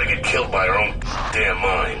this far to get killed by our own damn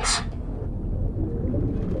minds.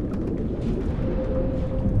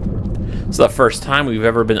 It's the first time we've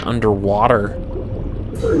ever been underwater.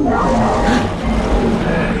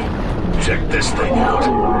 Hey, check this thing out.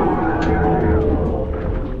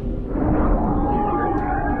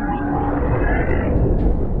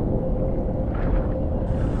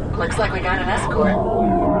 Looks like we got an escort.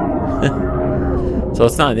 So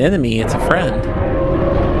it's not an enemy, it's a friend.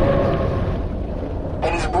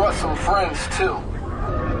 And he's brought some friends too.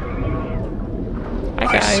 Hi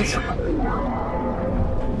guys.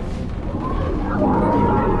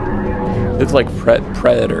 It's like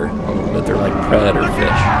predator, but they're like predator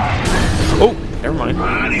fish. Oh, never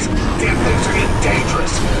mind. These damn things are getting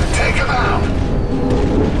dangerous. Take them out.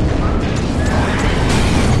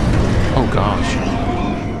 Oh gosh.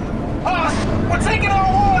 We're taking on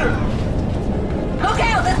water. Look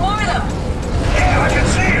out, there's more of them! Yeah, I can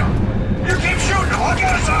see them. You keep shooting them. I'll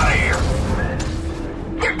get us out of here.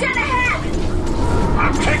 They're dead ahead!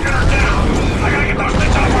 I'm taking her down. I gotta get those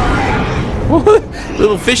bits off our hands.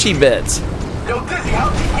 Little fishy bits. Yo, Dizzy, how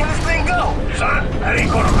deep can this thing go? Son, that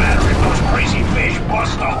ain't gonna matter if those crazy fish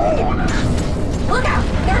bust a hole in us. Look out!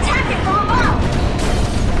 They're attacking from above!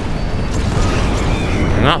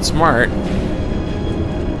 They're not smart.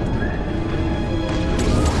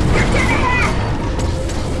 They're dead ahead!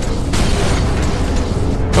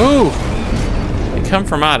 Ooh! They come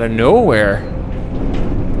from out of nowhere.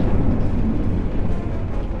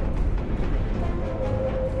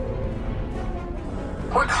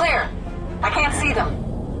 We're clear. I can't see them.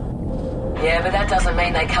 Yeah, but that doesn't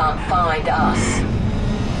mean they can't find us.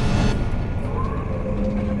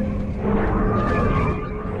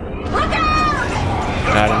 Look out!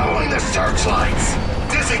 They're following the searchlights.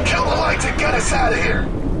 Dizzy, kill the lights and get us out of here.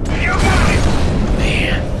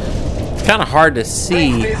 Man, it's kind of hard to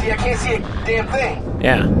see. Dizzy, I can't see a damn thing.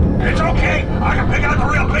 Yeah. It's okay. I can pick out the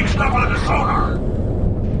real big stuff on the sonar.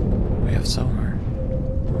 We have sonar.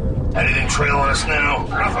 Anything trailing us now?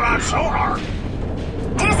 Nothing on sonar.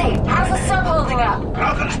 Dizzy, how's the sub holding up?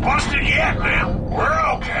 Nothing's busted yet, ma'am. We're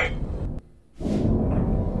okay.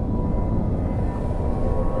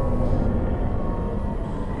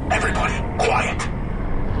 Everybody, quiet.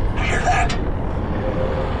 You hear that?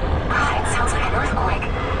 God, it sounds like an earthquake.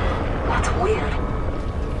 That's weird.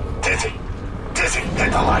 Dizzy,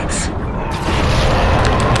 hit the lights.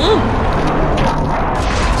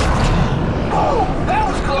 Oh, that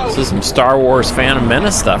was close. This is some Star Wars Phantom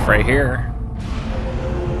Menace stuff right here.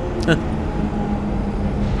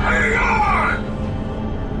 Hang on!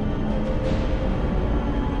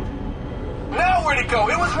 Now where'd it go?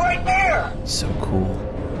 It was right there. So cool.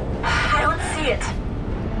 I don't see it.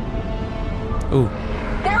 Ooh.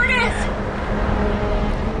 There it is.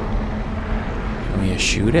 Can we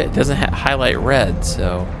shoot it? It doesn't highlight red,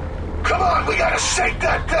 so. Come on, we gotta shake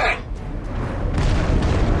that thing!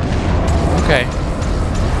 Okay.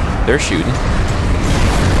 They're shooting.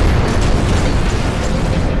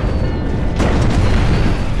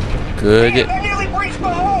 Good. Hey, that nearly breached the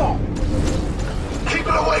hole! Keep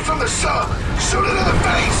it away from the sub! Shoot it in the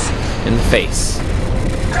face! In the face.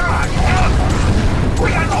 God help us! We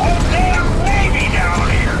got the whole damn Navy down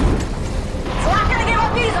here! It's not gonna give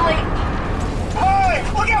up easily. Mines!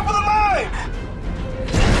 Look out for the mines!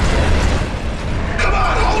 Come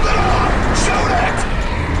on, hold it on! Shoot it!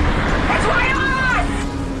 It's right on us.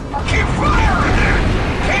 Keep firing it!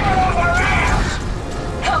 Keep it off our ass!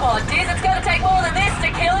 Come on, Diz, it's gonna take more than this to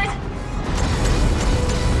kill it.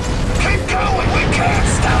 Keep going! We can't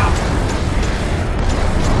stop!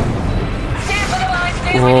 Stand for the lines, Diz.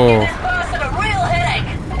 We can give this bastard a real headache.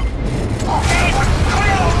 Okay, but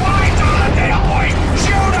clear the lines on the damn way!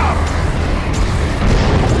 Shoot them!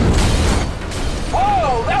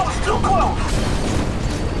 Whoa, that was too close.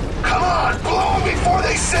 Come on, blow them before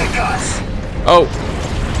they sink us! Oh.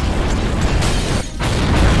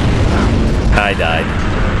 I died.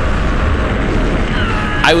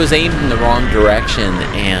 I was aimed in the wrong direction,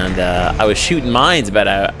 and I was shooting mines, but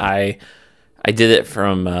I did it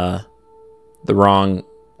from the wrong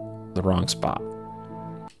spot.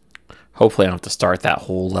 Hopefully, I don't have to start that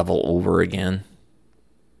whole level over again.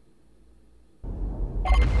 Okay,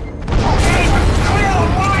 clear the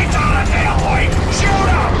lines on the damn way! Shoot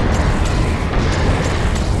them!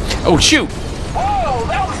 Oh shoot! Whoa,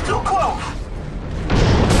 that was too close.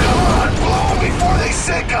 Come on, blow them before they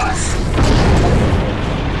sink us!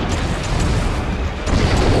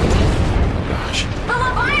 Gosh. The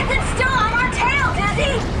Leviathan's still on our tail,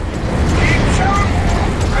 Dizzy. Keep shooting!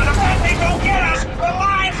 Because if that thing don't get us, the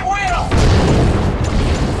mines will!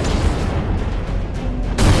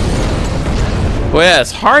 Well, yeah,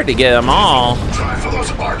 it's hard to get them all. Try for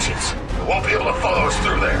those arches. We won't be able to follow us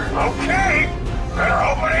through there. Okay. Better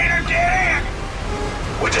hope it ain't a dead end.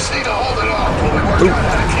 We just need to hold it off while we work out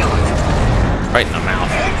how to kill it. Right in the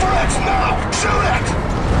mouth. Aim for its mouth. Shoot it.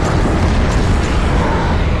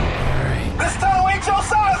 This tunnel ain't your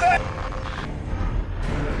size, eh?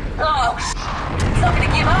 Oh, it's not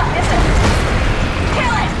gonna give up, is it?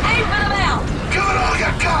 Kill it. Aim for the mouth. Give it all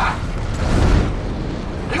you got.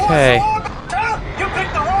 Okay. You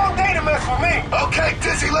picked the wrong day to mess with me. Okay,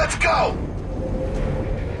 Dizzy, let's go.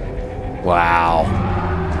 Wow.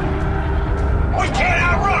 We can't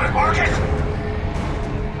outrun it, Marcus.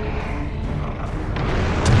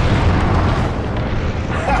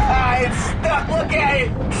 It's stuck. Look at it.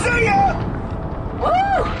 See ya.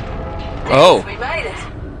 Woo! Oh. We made it.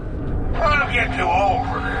 I'm getting too old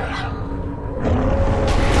for this.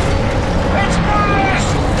 It's Bruce!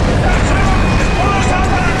 That's it! Pull us up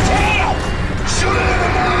on the tail! Shoot it in the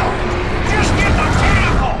mouth! Just get the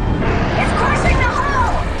tentacle! It's crushing the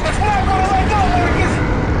hull. It's not gonna let go, Marcus.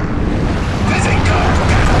 Dizzy, go!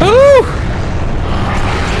 Ooh.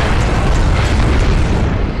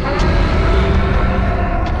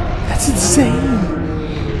 That's insane.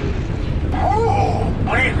 Ooh,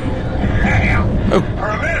 wait. Damn. Oh. For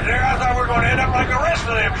a minute there, I thought we were going to end up like the rest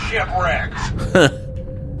of them shipwrecks.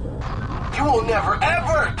 You will never,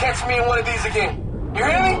 ever catch me in one of these again. You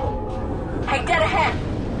hear me? Hey, dead ahead.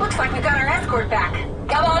 Looks like we got our escort back.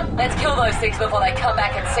 Come on, let's kill those things before they come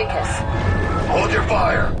back and sink us. Hold your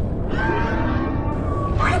fire.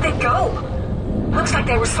 Where did they go? Looks like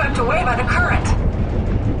they were swept away by the current.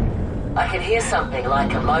 I can hear something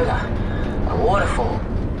like a motor. A waterfall.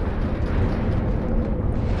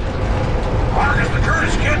 Marcus, the current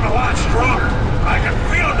is getting a lot stronger. I can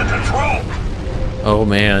feel the control. Oh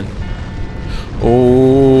man.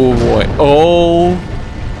 Oh boy. Oh.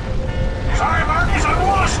 Sorry, Marcus, I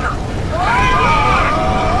lost her.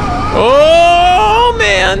 Oh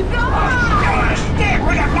man. Stick,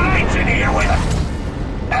 we got mines in here with us.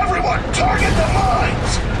 Everyone, target the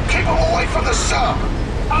mines. Keep them away from the sub.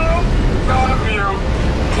 Oh, love you.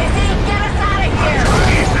 Kizzy, get us out of here!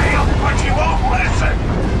 But you won't listen.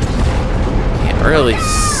 Can't really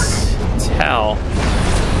tell.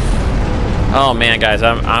 Oh man, guys,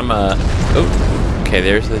 oh, okay,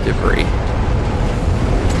 there's the debris.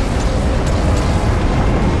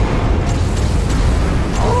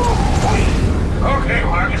 Okay,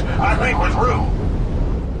 Marcus, I think we're through.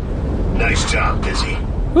 Nice job, Dizzy.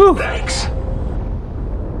 Whew. Thanks.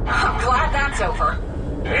 I'm glad that's over.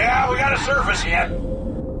 Yeah, we gotta surface yet.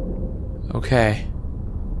 Okay.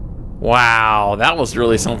 Wow, that was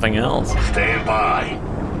really something else. Stand by.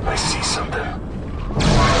 I see something.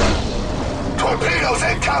 Torpedoes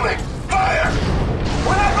incoming! Fire!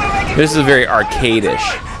 We're not gonna make it. This is very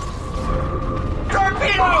arcade-ish.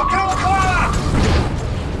 Torpedo, 2 o'clock!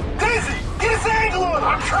 Dizzy, get his angle on!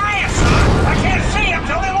 I'm trying, son! I can't see him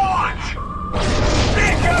till they launch!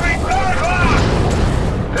 Incoming, 4 o'clock!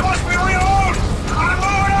 It must be reload! I'm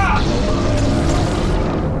moving up!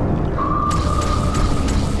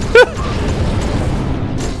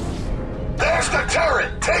 There's the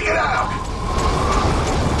turret! Take it out!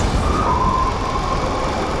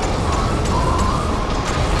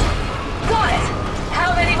 Got it! How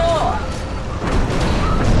many more?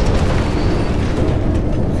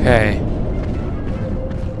 Okay.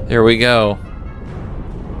 There we go.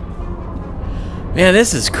 Man,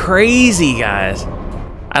 this is crazy, guys.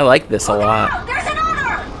 I like this a lot. There's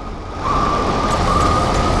another!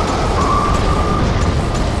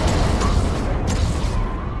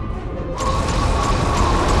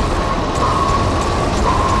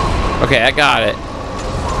 Okay, I got it.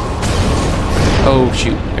 Oh,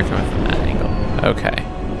 shoot. They're coming from that angle. Okay.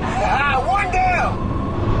 One down!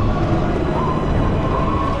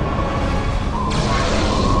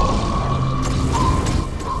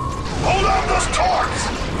 Hold on those torques!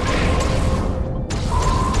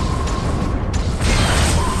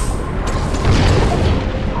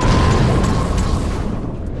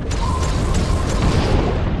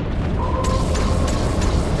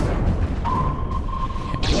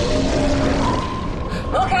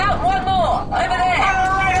 Look out, one more! Over there! All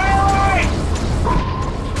right!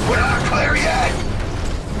 We're not clear yet!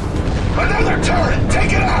 Another turret!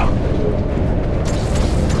 Take it out!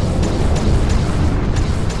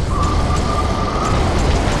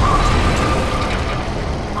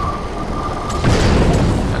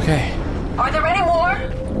 Okay. Are there any more?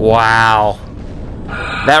 Wow.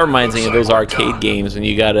 That reminds me of those arcade games when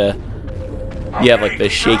you gotta... You have like the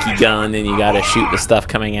shaky gun and you gotta shoot the stuff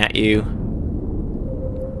coming at you.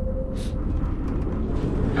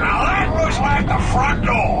 Now that looks like the front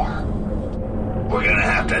door. We're gonna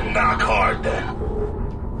have to knock hard then.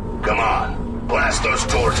 Come on, blast those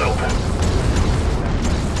doors open.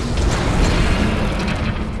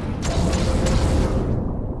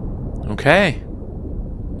 Okay.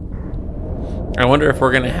 I wonder if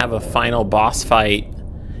we're gonna have a final boss fight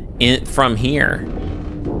from here.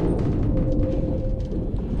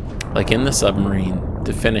 Like in the submarine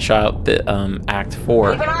to finish out the Act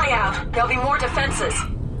 4. Keep an eye out. There'll be more defenses.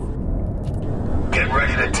 Get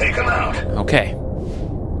ready to take them out. Okay.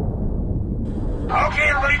 Okay,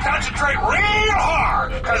 everybody concentrate real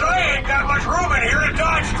hard, because I ain't got much room in here to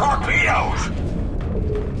dodge torpedoes.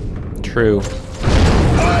 True.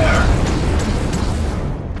 Fire!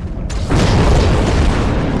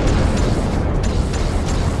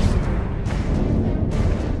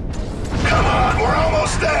 Come on, we're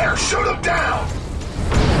almost there. Shoot them down.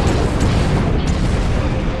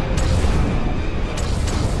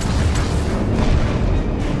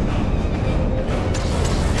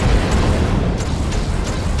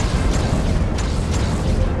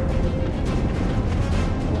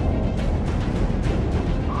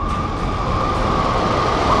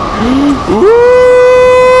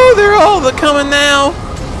 Ooh, they're all coming now.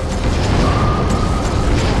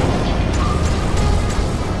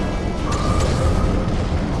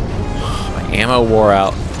 My ammo wore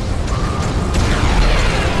out.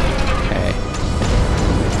 Okay.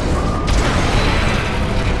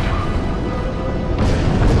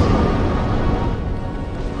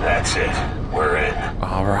 That's it. We're in.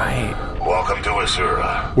 All right. Welcome to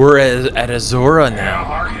Azura. We're at Azura Now, now.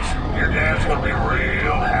 Marcus, your dad's gonna be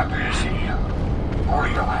real happy to see you.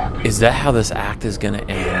 Real happy. Is that how this act is gonna end?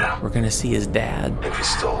 Yeah. We're gonna see his dad. If he's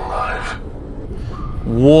still alive.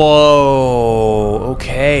 Whoa.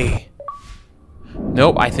 Okay.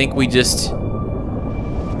 Nope. I think we just.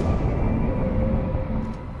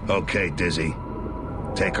 Okay, Dizzy.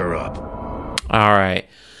 Take her up. All right.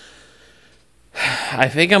 I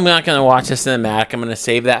think I'm not going to watch the cinematic. I'm going to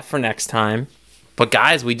save that for next time. But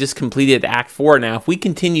guys, we just completed Act 4. Now, if we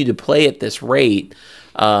continue to play at this rate,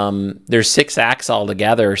 there's 6 acts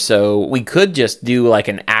altogether. So we could just do like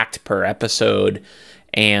an act per episode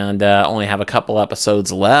and only have a couple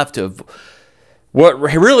episodes left of what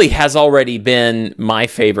really has already been my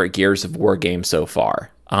favorite Gears of War game so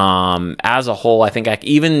far. As a whole, I think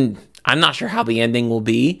I'm not sure how the ending will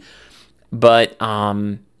be, but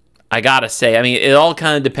I gotta say, I mean, it all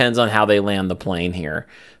kind of depends on how they land the plane here.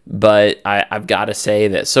 But I've got to say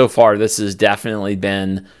that so far, this has definitely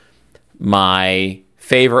been my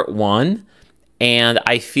favorite one. And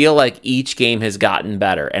I feel like each game has gotten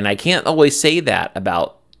better. And I can't always say that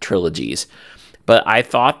about trilogies. But I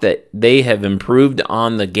thought that they have improved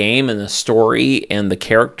on the game and the story and the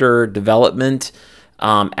character development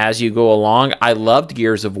as you go along. I loved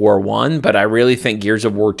Gears of War 1, but I really think Gears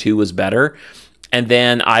of War 2 was better. And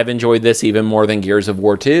then I've enjoyed this even more than Gears of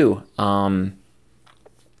War 2.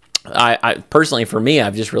 I personally, for me,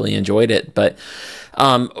 I've just really enjoyed it. But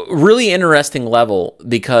really interesting level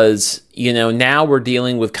because, you know, now we're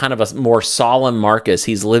dealing with kind of a more solemn Marcus.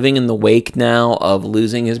 He's living in the wake now of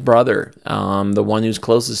losing his brother, the one who's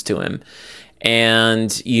closest to him.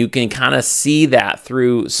 And you can kind of see that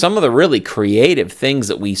through some of the really creative things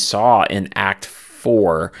that we saw in Act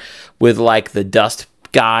 4 with like the dust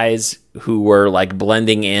guys who were like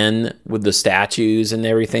blending in with the statues and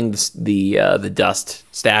everything, the dust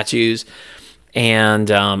statues.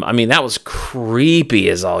 And I mean, that was creepy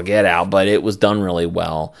as all get out, but it was done really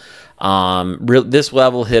well. This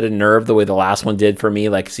level hit a nerve the way the last one did for me,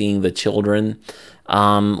 like seeing the children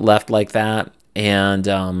left like that.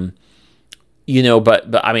 And you know,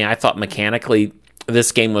 but I mean, I thought mechanically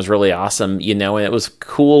this game was really awesome, you know, and it was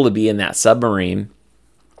cool to be in that submarine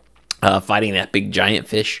fighting that big giant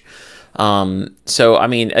fish. So, I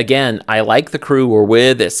mean, again, I like the crew we're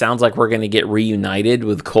with. It sounds like we're going to get reunited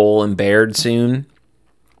with Cole and Baird soon.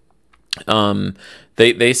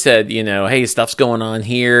 They said, you know, hey, stuff's going on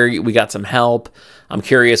here. We got some help. I'm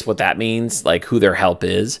curious what that means, like who their help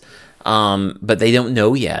is. But they don't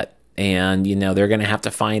know yet. And, you know, they're going to have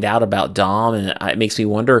to find out about Dom. And it makes me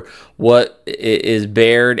wonder, what is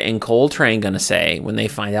Baird and Coltrane going to say when they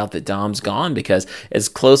find out that Dom's gone? Because as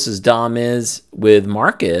close as Dom is with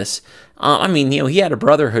Marcus, I mean, you know, he had a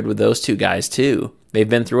brotherhood with those two guys, too. They've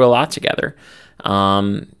been through a lot together.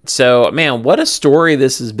 So, man, what a story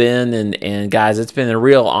this has been. And guys, it's been a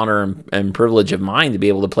real honor and privilege of mine to be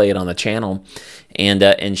able to play it on the channel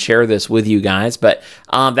and share this with you guys. But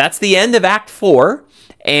that's the end of Act 4.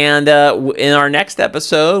 And in our next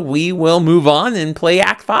episode, we will move on and play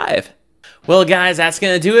Act 5. Well, guys, that's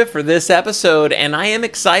going to do it for this episode. And I am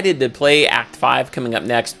excited to play Act 5 coming up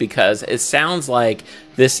next because it sounds like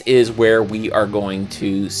this is where we are going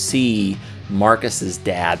to see Marcus's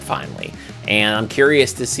dad finally. And I'm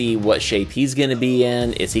curious to see what shape he's going to be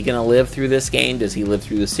in. Is he going to live through this game? Does he live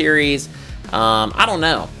through the series? I don't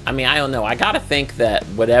know. I mean, I don't know. I got to think that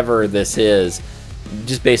whatever this is,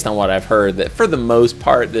 just based on what I've heard, that for the most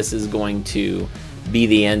part, this is going to be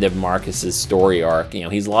the end of Marcus's story arc. You know,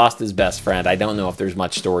 he's lost his best friend. I don't know if there's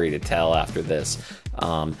much story to tell after this.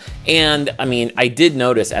 And I mean, I did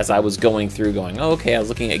notice as I was going through, oh, okay, I was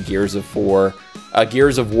looking at Gears of War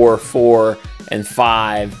 4 and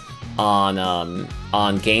 5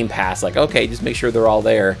 on Game Pass. Like, okay, just make sure they're all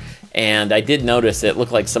there. And I did notice it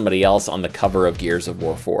looked like somebody else on the cover of Gears of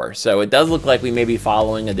War 4. So it does look like we may be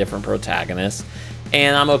following a different protagonist.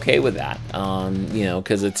 And I'm okay with that, you know,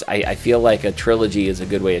 because I feel like a trilogy is a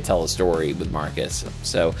good way to tell a story with Marcus.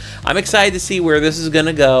 So I'm excited to see where this is going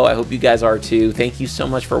to go. I hope you guys are too. Thank you so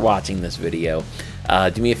much for watching this video.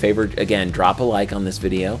 Do me a favor, again, drop a like on this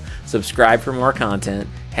video, subscribe for more content,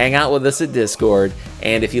 hang out with us at Discord,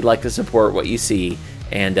 and if you'd like to support what you see,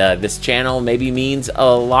 and this channel maybe means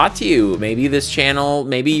a lot to you. Maybe this channel,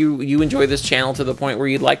 maybe you enjoy this channel to the point where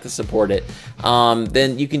you'd like to support it.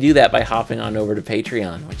 Then you can do that by hopping on over to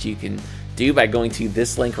Patreon, which you can do by going to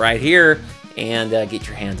this link right here and get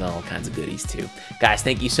your hands on all kinds of goodies too. Guys,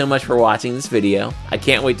 thank you so much for watching this video. I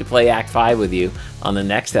can't wait to play Act 5 with you on the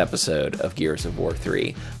next episode of Gears of War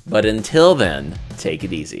 3. But until then, take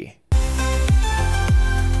it easy.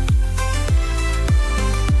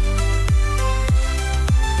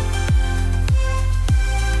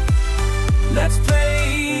 Let's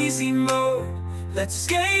play easy mode. Let's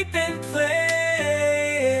get